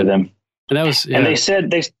 to go with him. And that was, and they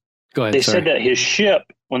said go ahead. They said that his ship,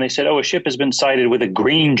 when they said, a ship has been sighted with a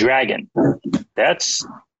green dragon. That's,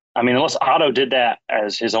 unless Otto did that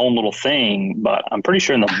as his own little thing, but I'm pretty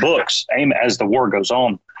sure in the books, as the war goes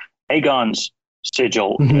on, Aegon's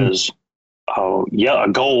sigil is a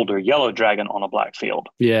gold or yellow dragon on a black field.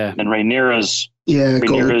 Yeah. And Rhaenyra's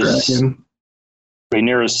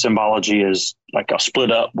symbology is like a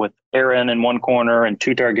split up with Aaron in one corner and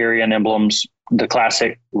 2 Targaryen emblems, the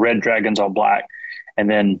classic red dragons on black, and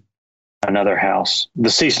then another house, the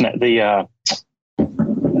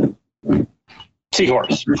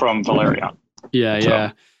seahorse from Valerion.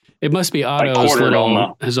 Yeah. It must be Otto's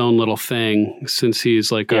his own little thing, since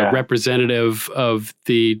he's like a representative of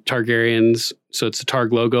the Targaryens. So it's the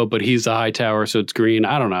Targ logo, but he's the Hightower, so it's green.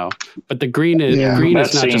 I don't know, but the green is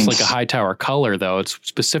not just like a Hightower color, though. It's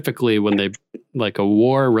specifically when they like a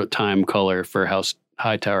wartime color for House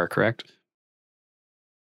Hightower, correct?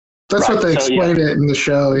 That's right. What they explained it in the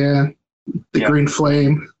show. Yeah, the green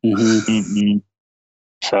flame. Mm-hmm. Mm-hmm.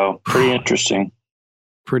 So pretty interesting.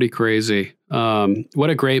 Pretty crazy. What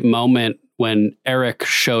a great moment when Eric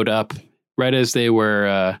showed up right as they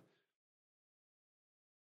were,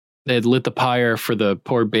 they had lit the pyre for the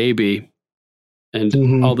poor baby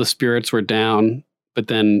and all the spirits were down. But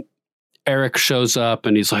then Eric shows up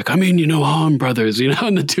and he's like, Han brothers,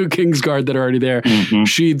 and the 2 Kingsguard that are already there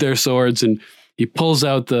sheathe their swords, and he pulls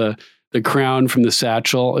out the crown from the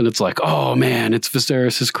satchel, and it's like, oh man, it's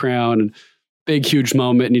Viserys' crown, and big, huge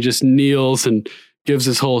moment. And he just kneels and gives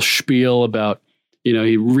his whole spiel about,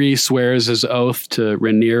 he re-swears his oath to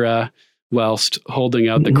Rhaenyra whilst holding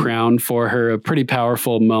out the crown for her. A pretty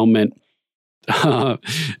powerful moment.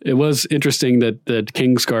 It was interesting that the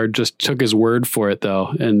Kingsguard just took his word for it,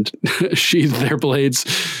 though, and sheathed their blades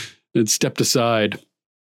and stepped aside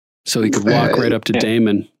so he could walk right up to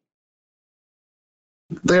Daemon.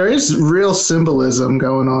 There is real symbolism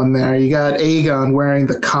going on there. You got Aegon wearing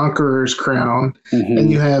the Conqueror's crown,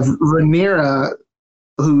 and you have Rhaenyra,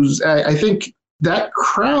 who's, I think that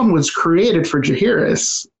crown was created for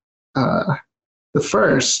Jaehaerys, the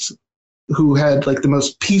first, who had like the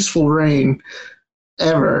most peaceful reign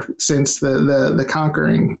ever since the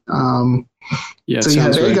conquering. So you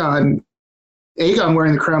have Aegon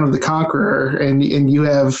wearing the crown of the Conqueror, and you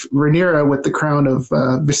have Rhaenyra with the crown of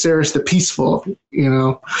Viserys the Peaceful.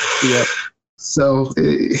 Yep. So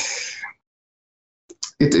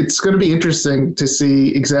it's going to be interesting to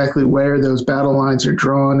see exactly where those battle lines are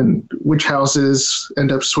drawn and which houses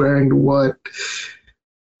end up swearing to what.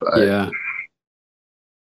 But,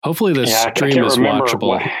 hopefully this stream is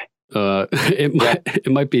watchable.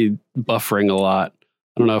 It might be buffering a lot.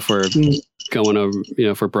 I don't know if we're going over,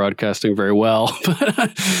 if we're broadcasting very well.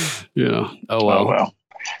 Oh well.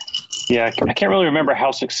 Yeah, I can't really remember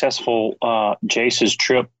how successful Jace's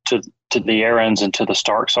trip to the Arryns and to the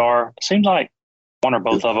Starks are. It seems like one or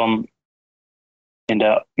both of them end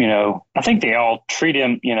up, I think they all treat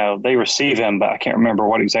him, they receive him, but I can't remember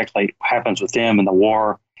what exactly happens with them in the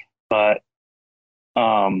war. But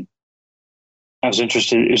it was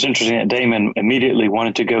interesting that Daemon immediately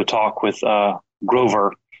wanted to go talk with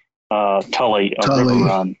Grover Tully of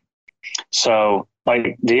Riverrun. So,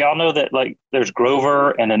 do y'all know that there's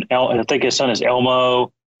Grover and I think his son is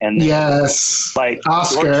Elmo, and yes,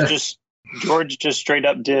 Oscar. George just straight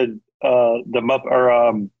up did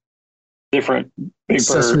different Big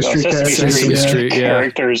Bird Sesame Street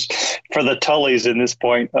characters for the Tullys in this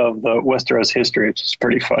point of the Westeros history, which is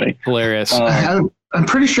pretty funny, hilarious. I'm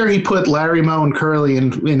pretty sure he put Larry, Moe, and Curly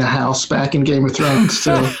in a house back in Game of Thrones.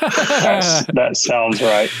 So that sounds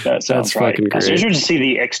right. That's right. Fucking great. I was interested to see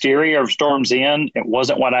the exterior of Storm's End. It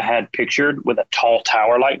wasn't what I had pictured with a tall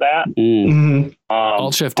tower like that.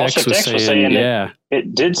 Alt Shift X was saying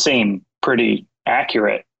it did seem pretty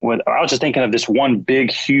accurate. I was just thinking of this one big,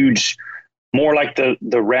 huge, more like the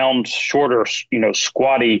round, shorter,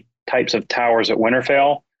 squatty types of towers at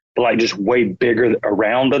Winterfell, but just way bigger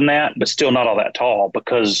around than that, but still not all that tall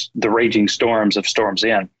because the raging storms of Storm's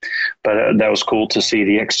End. But that was cool to see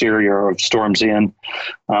the exterior of Storm's End.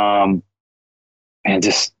 And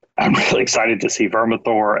I'm really excited to see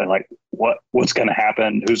Vermithor and what's going to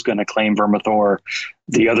happen, who's going to claim Vermithor,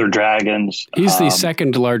 the other dragons. He's the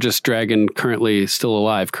second largest dragon currently still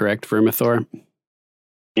alive, correct, Vermithor?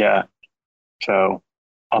 Yeah. So,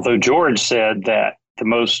 although George said that the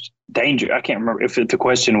most I can't remember if the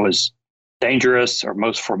question was dangerous or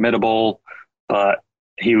most formidable, but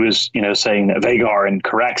he was, saying that Vhagar and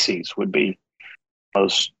Caraxes would be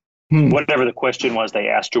most, whatever the question was they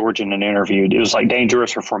asked George in an interview. It was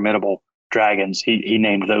dangerous or formidable dragons. He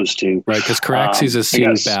named those two. Right, because Caraxes has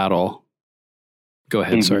seen battle. Go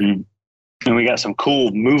ahead, sorry. And we got some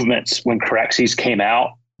cool movements when Caraxes came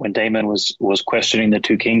out, when Daemon was questioning the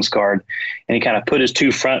 2 Kingsguard, and he kind of put his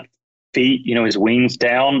 2 front feet, his wings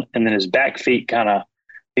down, and then his back feet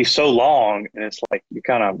he's so long, and it's you're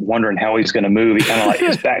kind of wondering how he's going to move. He kind of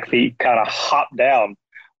his back feet kind of hop down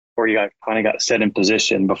where you finally got set in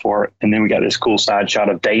position before, and then we got this cool side shot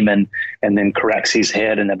of Daemon and then Caraxes'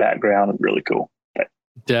 head in the background. Really cool. But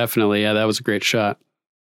definitely, yeah, that was a great shot.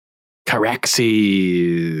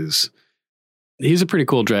 Caraxes. He's a pretty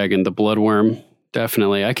cool dragon, the Bloodworm.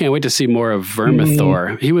 Definitely. I can't wait to see more of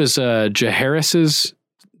Vermithor. He was Jaehaerys's,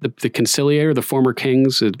 the conciliator, the former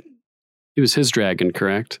king's. He was his dragon,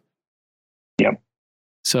 correct? Yep.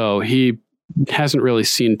 So he hasn't really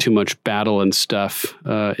seen too much battle and stuff,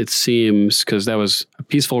 it seems, because that was a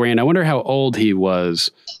peaceful reign. I wonder how old he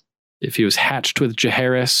was, if he was hatched with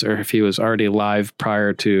Jaehaerys or if he was already alive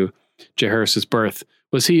prior to Jaehaerys' birth.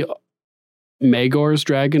 Was he Maegor's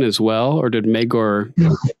dragon as well, or did Maegor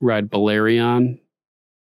ride Balerion?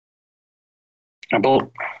 I believe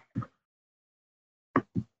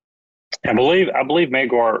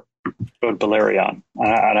Maegor rode Balerion.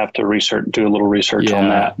 I'd have to do a little research on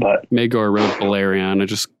that. But Maegor rode Balerion. I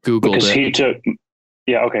just Googled because it.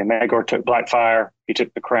 Maegor took Blackfire. He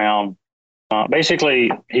took the crown.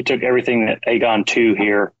 Basically, he took everything that Aegon II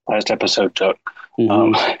here last episode took.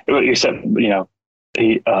 Except,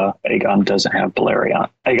 Aegon doesn't have Balerion.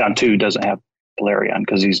 Aegon II doesn't have Balerion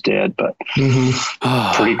because he's dead. But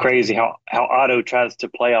pretty crazy how Otto tries to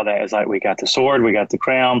play all that. It's like, we got the sword, we got the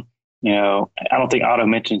crown. I don't think Otto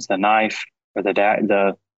mentions the knife or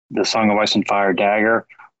the Song of Ice and Fire dagger.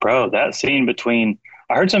 Bro, that scene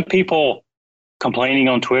I heard some people complaining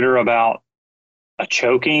on Twitter about a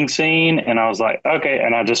choking scene, and I was like, okay,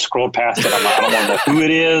 and I just scrolled past it. I'm like, I don't want to know who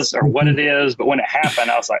it is or what it is, but when it happened,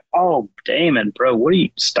 I was like, oh, Daemon, bro, what are you?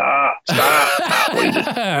 Stop.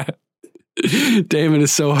 What Daemon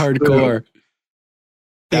is so hardcore.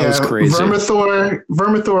 That was crazy.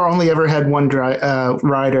 Vermithor only ever had one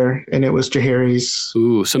rider, and it was Jaehaerys.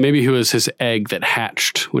 Ooh, so maybe he was his egg that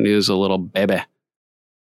hatched when he was a little baby.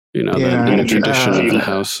 The tradition of the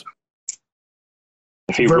house.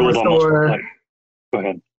 If he ruled almost go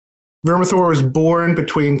ahead. Vermithor was born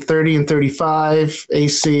between 30 and 35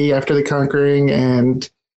 AC after the Conquering, and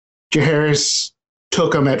Jaehaerys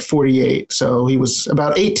took him at 48. So he was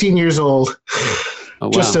about 18 years old. Oh,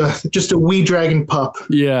 wow. Just a wee dragon pup.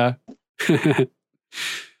 Yeah. Man.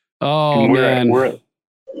 We're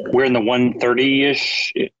in the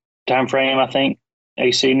 130-ish time frame, I think,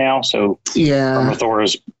 AC now. So Vermithor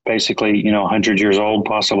is basically, 100 years old,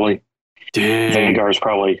 possibly. Dang. Vhagar is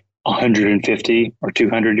probably 150 or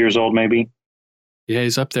 200 years old, maybe. Yeah,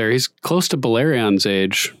 he's up there. He's close to Balerion's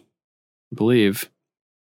age, I believe.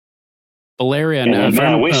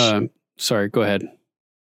 Balerion. Sorry, go ahead.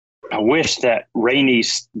 I wish that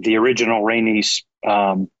Rhaenys, the original Rhaenys,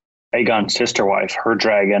 Aegon's sister wife, her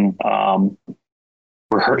dragon,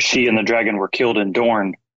 she and the dragon were killed in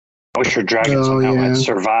Dorne. I wish her dragon somehow had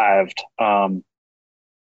survived. I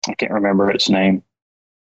can't remember its name.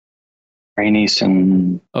 Rhaenys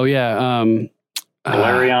and Balerion,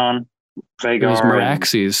 Vhagar. It was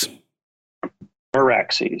Meraxes.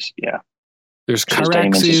 Meraxes, yeah. There's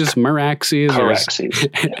Caraxes, Meraxes,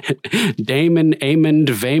 Daemon, Aemond,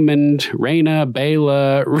 Vaemond, Rhaena,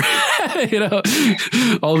 Baela.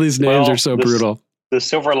 All these names are so brutal. The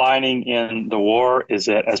silver lining in the war is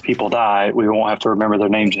that as people die, we won't have to remember their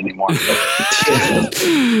names anymore.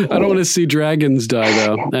 I don't want to see dragons die,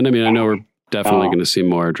 though. And I know we're definitely going to see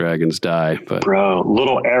more dragons die. But bro,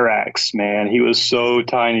 little Arax, man, he was so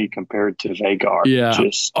tiny compared to Vhagar. Yeah.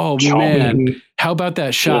 Man, how about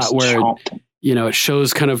that shot where it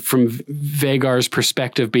shows kind of from Vhagar's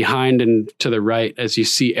perspective behind and to the right as you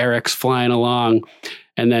see Arax flying along,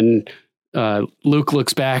 and then Luke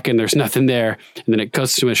looks back and there's nothing there, and then it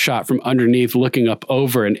cuts to a shot from underneath looking up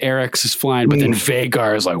over, and Arax is flying, but then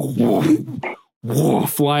Vhagar is like whoa,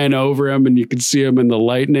 flying over him, and you can see him in the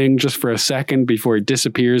lightning just for a second before he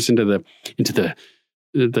disappears into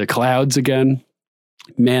the clouds again.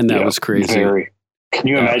 Man, that was crazy. Very. Can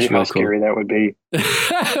you imagine how scary that would be?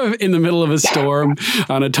 In the middle of a storm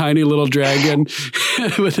on a tiny little dragon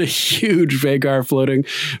with a huge Vhagar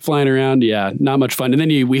flying around. Yeah, not much fun. And then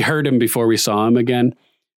we heard him before we saw him again.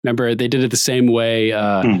 Remember, they did it the same way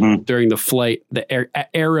during the flight, the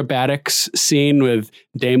aerobatics scene with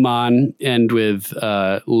Daemon and with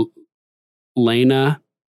Laena.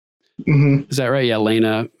 Mm-hmm. Is that right? Yeah,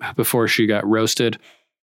 Laena, before she got roasted.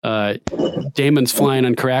 Daemon's flying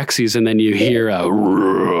on Caraxes, and then you hear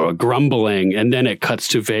a grumbling, and then it cuts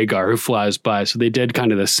to Vhagar, who flies by. So they did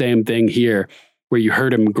kind of the same thing here, where you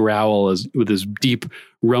heard him growl with his deep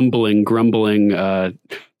grumbling,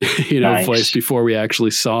 nice. voice before we actually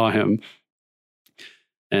saw him.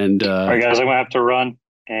 And all right, guys, I'm gonna have to run,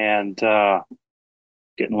 and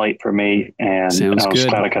getting late for me. And I was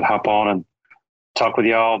glad I could hop on and talk with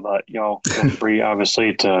y'all, but y'all feel free,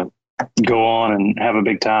 obviously, to go on and have a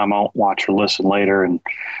big time, I'll watch or listen later, and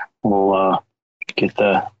we'll get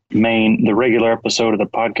the regular episode of the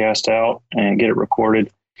podcast out and get it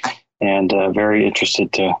recorded. And very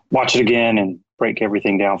interested to watch it again and break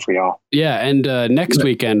everything down for y'all. Yeah, and next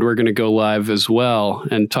weekend we're going to go live as well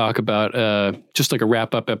and talk about just like a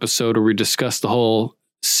wrap-up episode where we discuss the whole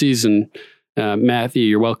season. Matthew,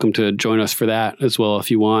 you're welcome to join us for that as well if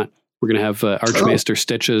you want. We're going to have Archmaester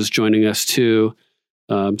Stitches joining us too.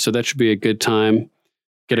 So that should be a good time.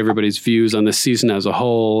 Get everybody's views on the season as a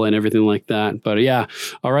whole and everything like that. But yeah,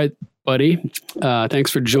 all right, buddy. Thanks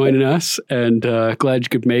for joining us, and glad you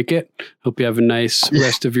could make it. Hope you have a nice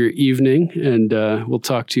rest of your evening, and we'll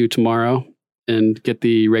talk to you tomorrow and get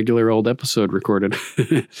the regular old episode recorded.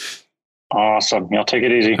 Awesome. Y'all take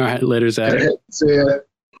it easy. All right, later, Zach. See ya.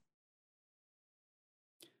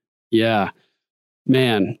 Yeah,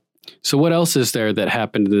 man. So what else is there that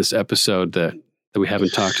happened in this episode that we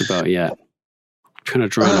haven't talked about yet? I'm kind of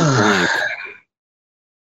drawing a blank.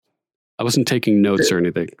 I wasn't taking notes or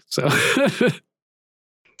anything, so.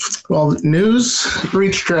 Well, news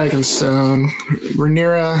reached Dragonstone.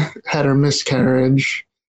 Rhaenyra had her miscarriage.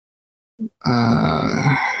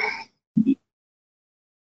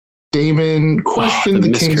 Daemon questioned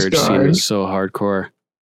the King's miscarriage scene Guard. was so hardcore.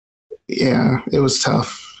 Yeah, it was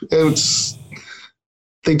tough.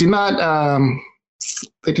 They do not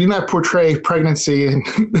portray pregnancy in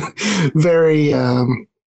very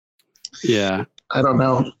Yeah. I don't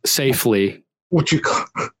know, Safely. what you call,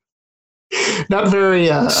 not very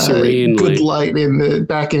Serenely. good light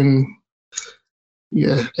back in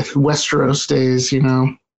Westeros days, you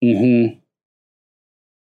know. Mm-hmm.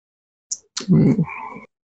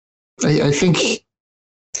 I think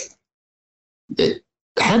it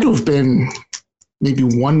had to have been maybe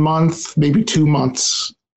 1 month, maybe 2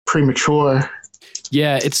 months premature.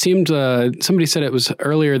 Yeah, it seemed somebody said it was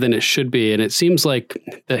earlier than it should be, and it seems like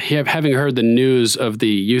having heard the news of the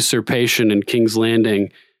usurpation in King's Landing,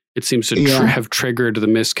 it seems to have triggered the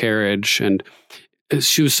miscarriage, and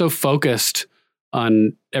she was so focused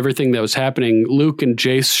on everything that was happening. Luke and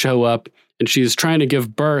Jace show up, and she's trying to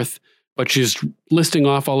give birth, but she's listing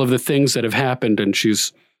off all of the things that have happened, and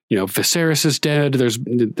she's, Viserys is dead. There's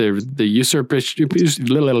the usurpation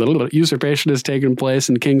has taken place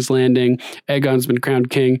in King's Landing. Aegon's been crowned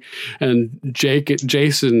king, and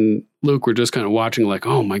Jace and Luke were just kind of watching, like,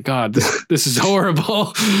 "Oh my God, this is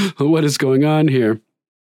horrible. What is going on here?"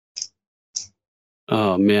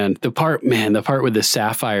 Oh man, the part with the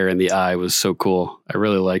sapphire in the eye was so cool. I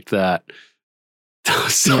really liked that. That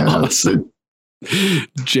was so awesome.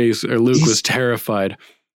 Luke was terrified.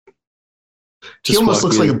 He almost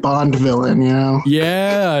looks like a Bond villain, you know?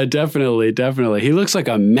 Yeah, definitely. He looks like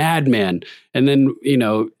a madman. And then,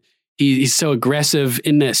 he's so aggressive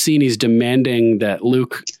in that scene. He's demanding that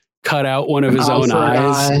Luke cut out one of his own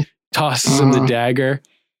eyes, tosses him the dagger.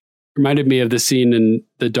 Reminded me of the scene in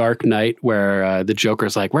The Dark Knight where the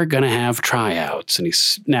Joker's like, "We're going to have tryouts." And he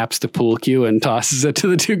snaps the pool cue and tosses it to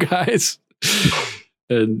the two guys.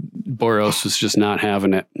 And Boros was just not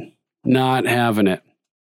having it.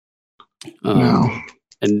 No.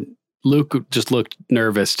 And Luke just looked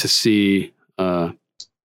nervous to see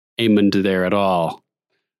Aemond there at all.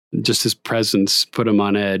 Just his presence put him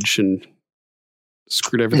on edge and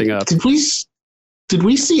screwed everything up. Did we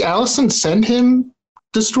see Alicent send him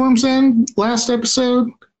to Storm's End last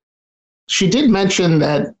episode? She did mention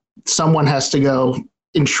that someone has to go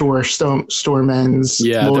ensure Storm End's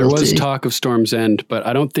loyalty. There was talk of Storm's End, but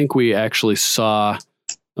I don't think we actually saw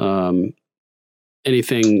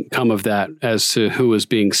anything come of that as to who was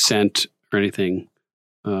being sent or anything.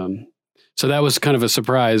 So that was kind of a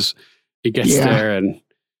surprise. He gets there and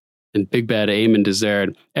Big Bad Aemond is there.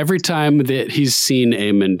 And every time that he's seen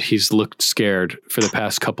Aemond, he's looked scared for the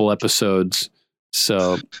past couple episodes.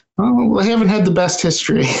 So, I haven't had the best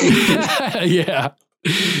history. Yeah,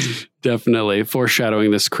 definitely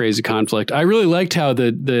foreshadowing this crazy conflict. I really liked how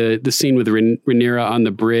the scene with Rhaenyra on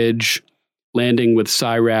the bridge, landing with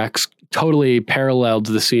Syrax, totally paralleled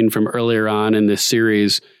the scene from earlier on in this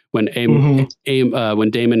series when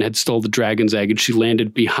when Daemon had stole the dragon's egg and she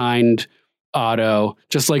landed behind Otto,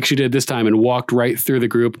 just like she did this time, and walked right through the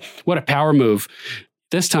group. What a power move.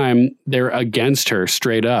 This time they're against her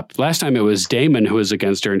straight up. Last time it was Daemon who was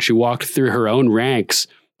against her and she walked through her own ranks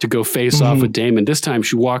to go face off with Daemon. This time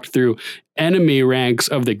she walked through enemy ranks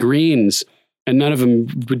of the Greens and none of them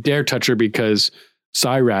would dare touch her because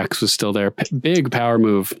Syrax was still there. Big power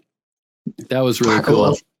move. That was really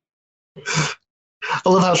cool. I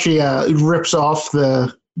love how she rips off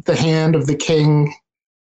the hand of the king.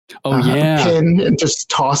 Pin and just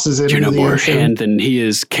tosses it. You're into no the more ocean. hand than he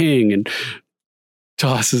is king, and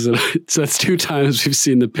tosses it. So that's 2 times we've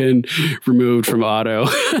seen the pin removed from Otto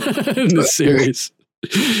in the series.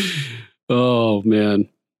 Oh man,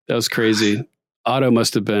 that was crazy. Otto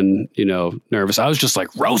must have been, nervous. I was just like,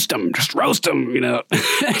 roast him,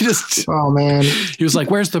 Oh man. He was like,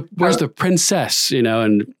 where's the princess,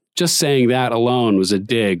 and just saying that alone was a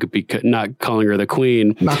dig, because not calling her the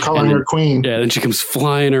queen. Not calling her queen. Yeah, then she comes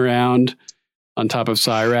flying around on top of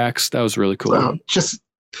Cyrax. That was really cool. Well, just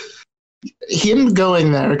him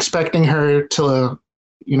going there, expecting her to,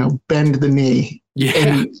 bend the knee. Yeah.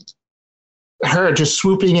 And her just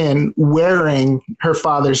swooping in, wearing her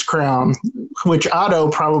father's crown, which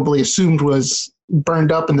Otto probably assumed was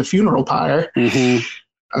burned up in the funeral pyre. Mm-hmm.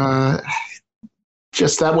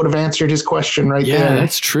 Just that would have answered his question right there. Yeah,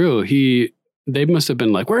 that's true. They must have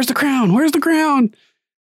been like, where's the crown? Where's the crown?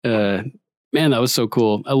 Man, that was so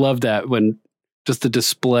cool. I love that, when just the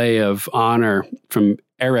display of honor from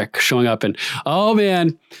Eric showing up, and oh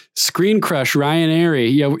man, Screen Crush, Ryan Airy.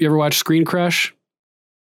 You ever watch Screen Crush?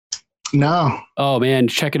 No. Oh man,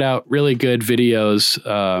 check it out. Really good videos.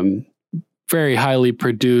 Very highly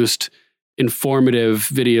produced, informative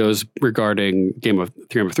videos regarding Game of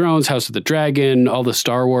Thrones, House of the Dragon, all the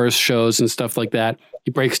Star Wars shows and stuff like that.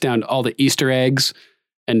 He breaks down all the Easter eggs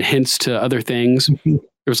and hints to other things.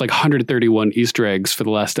 There was like 131 Easter eggs for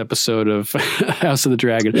the last episode of House of the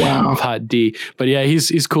Dragon. Wow. Of Hot D. But yeah,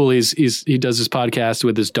 he's cool. He does his podcast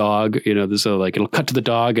with his dog. There's it'll cut to the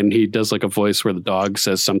dog, and he does like a voice where the dog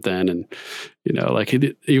says something, and like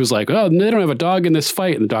he was like, oh, they don't have a dog in this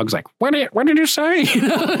fight, and the dog's like, what did you say? He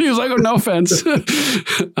was like, oh, no offense,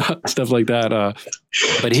 stuff like that.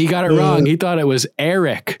 But he got it wrong. He thought it was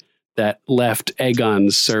Eric that left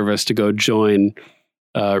Aegon's service to go join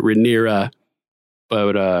Rhaenyra.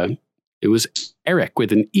 But it was Eric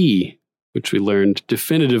with an E, which we learned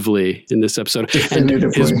definitively in this episode. And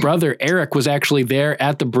his brother Eric was actually there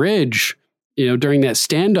at the bridge, during that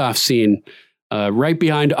standoff scene, right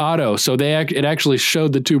behind Otto. So it actually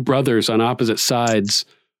showed the 2 brothers on opposite sides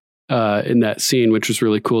in that scene, which was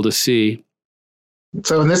really cool to see.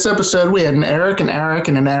 So in this episode, we had an Eric, an Eric,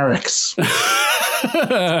 and an Eric's.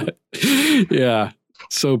 Yeah,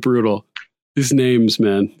 so brutal. His names,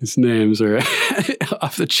 man. His names are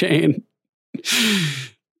off the chain.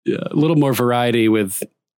 Yeah, a little more variety with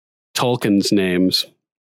Tolkien's names.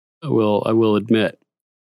 I will admit.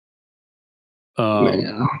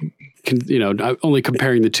 Yeah. Only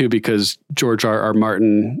comparing the 2 because George R.R.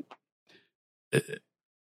 Martin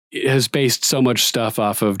has based so much stuff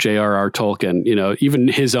off of J.R.R. Tolkien. Even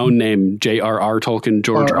his own name, J.R.R. Tolkien,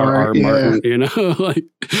 George R.R. Martin. Like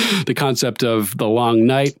the concept of the long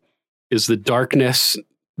night is the darkness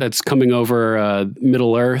that's coming over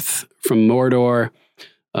Middle Earth from Mordor.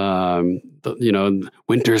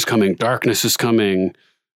 Winter's coming, darkness is coming.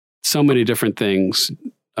 So many different things.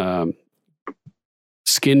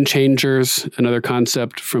 Skin changers, another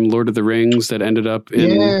concept from Lord of the Rings that ended up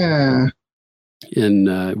in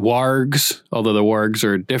wargs. Although the wargs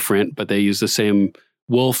are different, but they use the same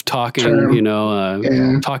wolf talking.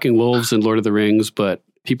 Talking wolves in Lord of the Rings, but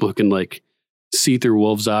people who can like see through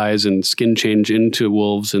wolves' eyes and skin change into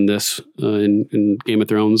wolves in this in Game of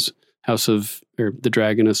Thrones, The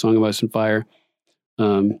Dragon, A Song of Ice and Fire.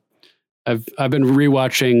 I've been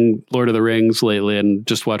rewatching Lord of the Rings lately and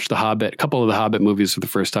just watched a couple of the Hobbit movies for the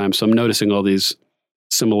first time. So I'm noticing all these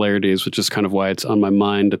similarities, which is kind of why it's on my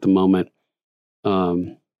mind at the moment.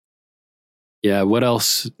 Yeah, what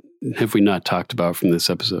else have we not talked about from this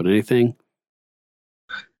episode? Anything?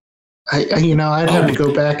 I'd have to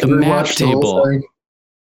go back and rewatch the whole thing.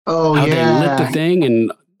 Oh, how yeah. They lit the thing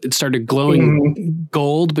and it started glowing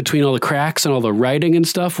gold between all the cracks and all the writing and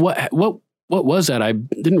stuff. What was that? I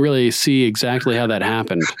didn't really see exactly how that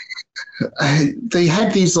happened. They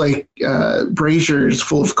had these braziers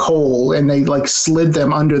full of coal, and they slid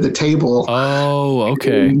them under the table. Oh,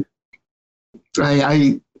 okay. And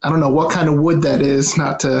I don't know what kind of wood that is,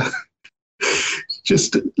 not to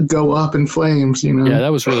just go up in flames, Yeah,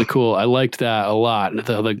 that was really cool. I liked that a lot.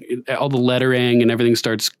 All the lettering and everything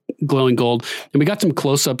starts glowing gold. And we got some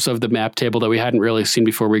close-ups of the map table that we hadn't really seen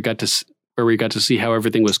before. We got to see how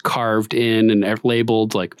everything was carved in and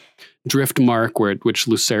labeled, like Driftmark, which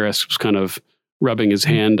Lucerys was kind of rubbing his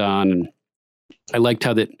hand on. And I liked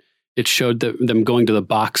how that it showed them going to the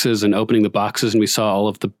boxes and opening the boxes, and we saw all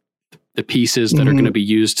of the pieces that are going to be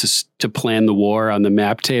used to plan the war on the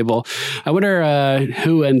map table. I wonder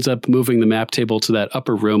who ends up moving the map table to that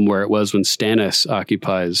upper room where it was when Stannis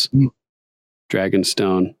occupies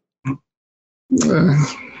Dragonstone.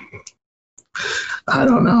 I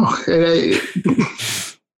don't know.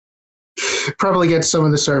 Probably get some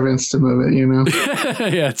of the servants to move it,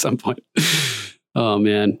 Yeah, at some point. Oh,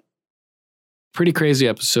 man. Pretty crazy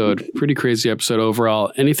episode. Pretty crazy episode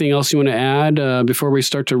overall. Anything else you want to add before we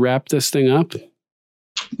start to wrap this thing up?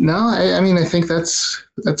 No, I mean, I think that's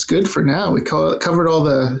good for now. We covered all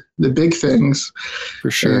the big things.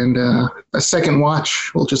 For sure. And a second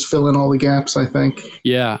watch will just fill in all the gaps, I think.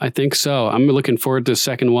 Yeah, I think so. I'm looking forward to a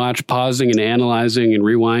second watch, pausing and analyzing and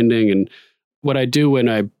rewinding. And what I do when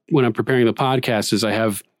I'm preparing the podcast is I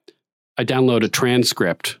download a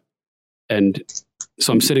transcript, and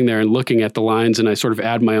so I'm sitting there and looking at the lines, and I sort of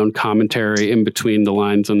add my own commentary in between the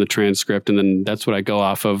lines on the transcript, and then that's what I go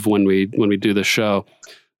off of when we do the show.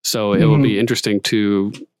 So it will be interesting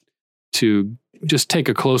to just take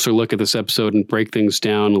a closer look at this episode and break things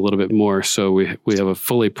down a little bit more, so we have a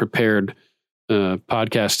fully prepared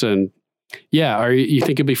podcast. And yeah, you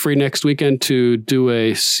think you'll be free next weekend to do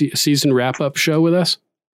a season wrap up show with us?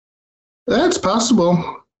 That's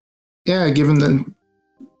possible. Yeah, given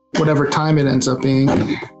whatever time it ends up being.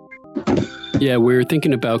 Yeah, we're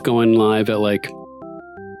thinking about going live at like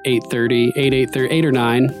 8:30, 8 or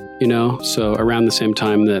 9, so around the same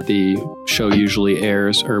time that the show usually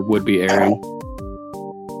airs or would be airing.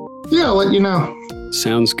 Yeah, I'll let you know.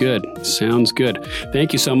 Sounds good.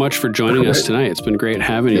 Thank you so much for joining us tonight. It's been great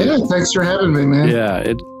having you. Yeah, thanks for having me, man.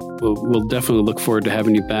 Yeah, we'll definitely look forward to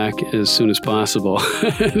having you back as soon as possible.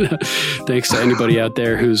 Thanks to anybody out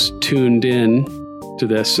there who's tuned in to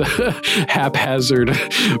this haphazard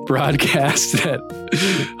broadcast that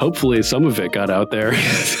hopefully some of it got out there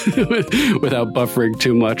without buffering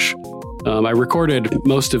too much. I recorded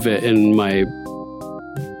most of it in my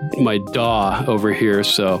DAW over here,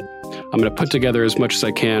 so I'm going to put together as much as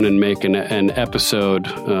I can and make an episode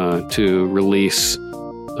to release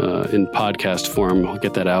in podcast form. I'll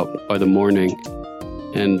get that out by the morning.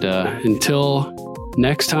 And until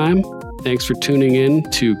next time, thanks for tuning in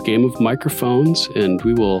to Game of Microphones, and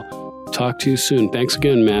we will talk to you soon. Thanks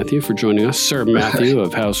again, Matthew, for joining us. Sir Matthew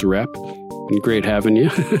of House Rep. Been great having you.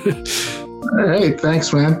 All right.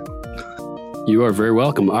 Thanks, man. You are very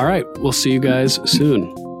welcome. All right. We'll see you guys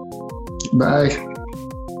soon. Bye.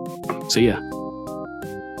 See ya.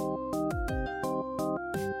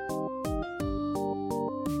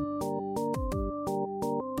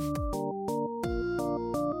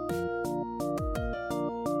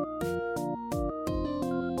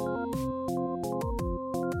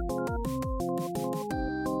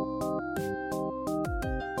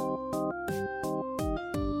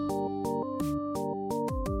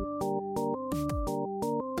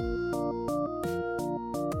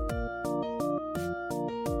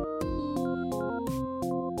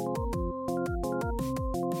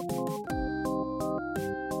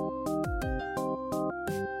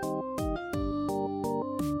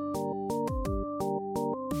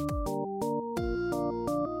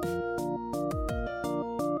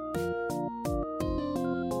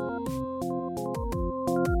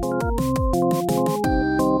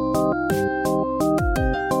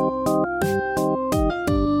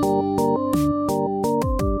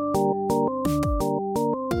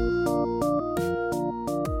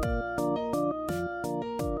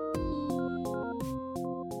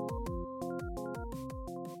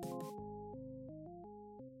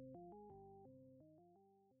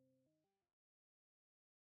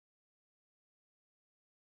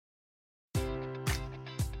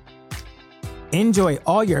 Enjoy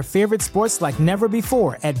all your favorite sports like never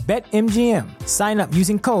before at BetMGM. Sign up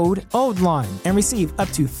using code OldLine and receive up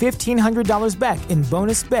to $1,500 back in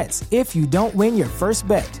bonus bets if you don't win your first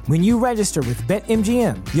bet. When you register with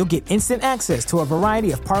BetMGM, you'll get instant access to a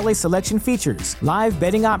variety of parlay selection features, live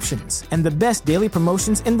betting options, and the best daily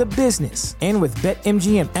promotions in the business. And with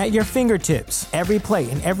BetMGM at your fingertips, every play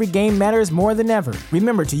and every game matters more than ever.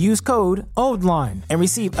 Remember to use code OldLine and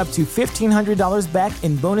receive up to $1,500 back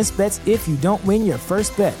in bonus bets if you don't win your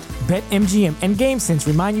first bet. BetMGM and GameSense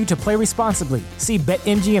remind you to play responsibly. See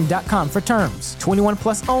BetMGM.com for terms. 21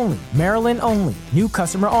 plus only. Maryland only. New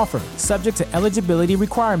customer offer. Subject to eligibility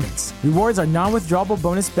requirements. Rewards are non-withdrawable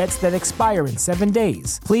bonus bets that expire in 7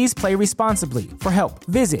 days. Please play responsibly. For help,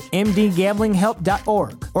 visit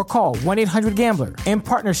mdgamblinghelp.org or call 1-800-GAMBLER in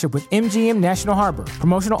partnership with MGM National Harbor.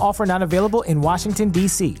 Promotional offer not available in Washington,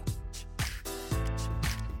 D.C.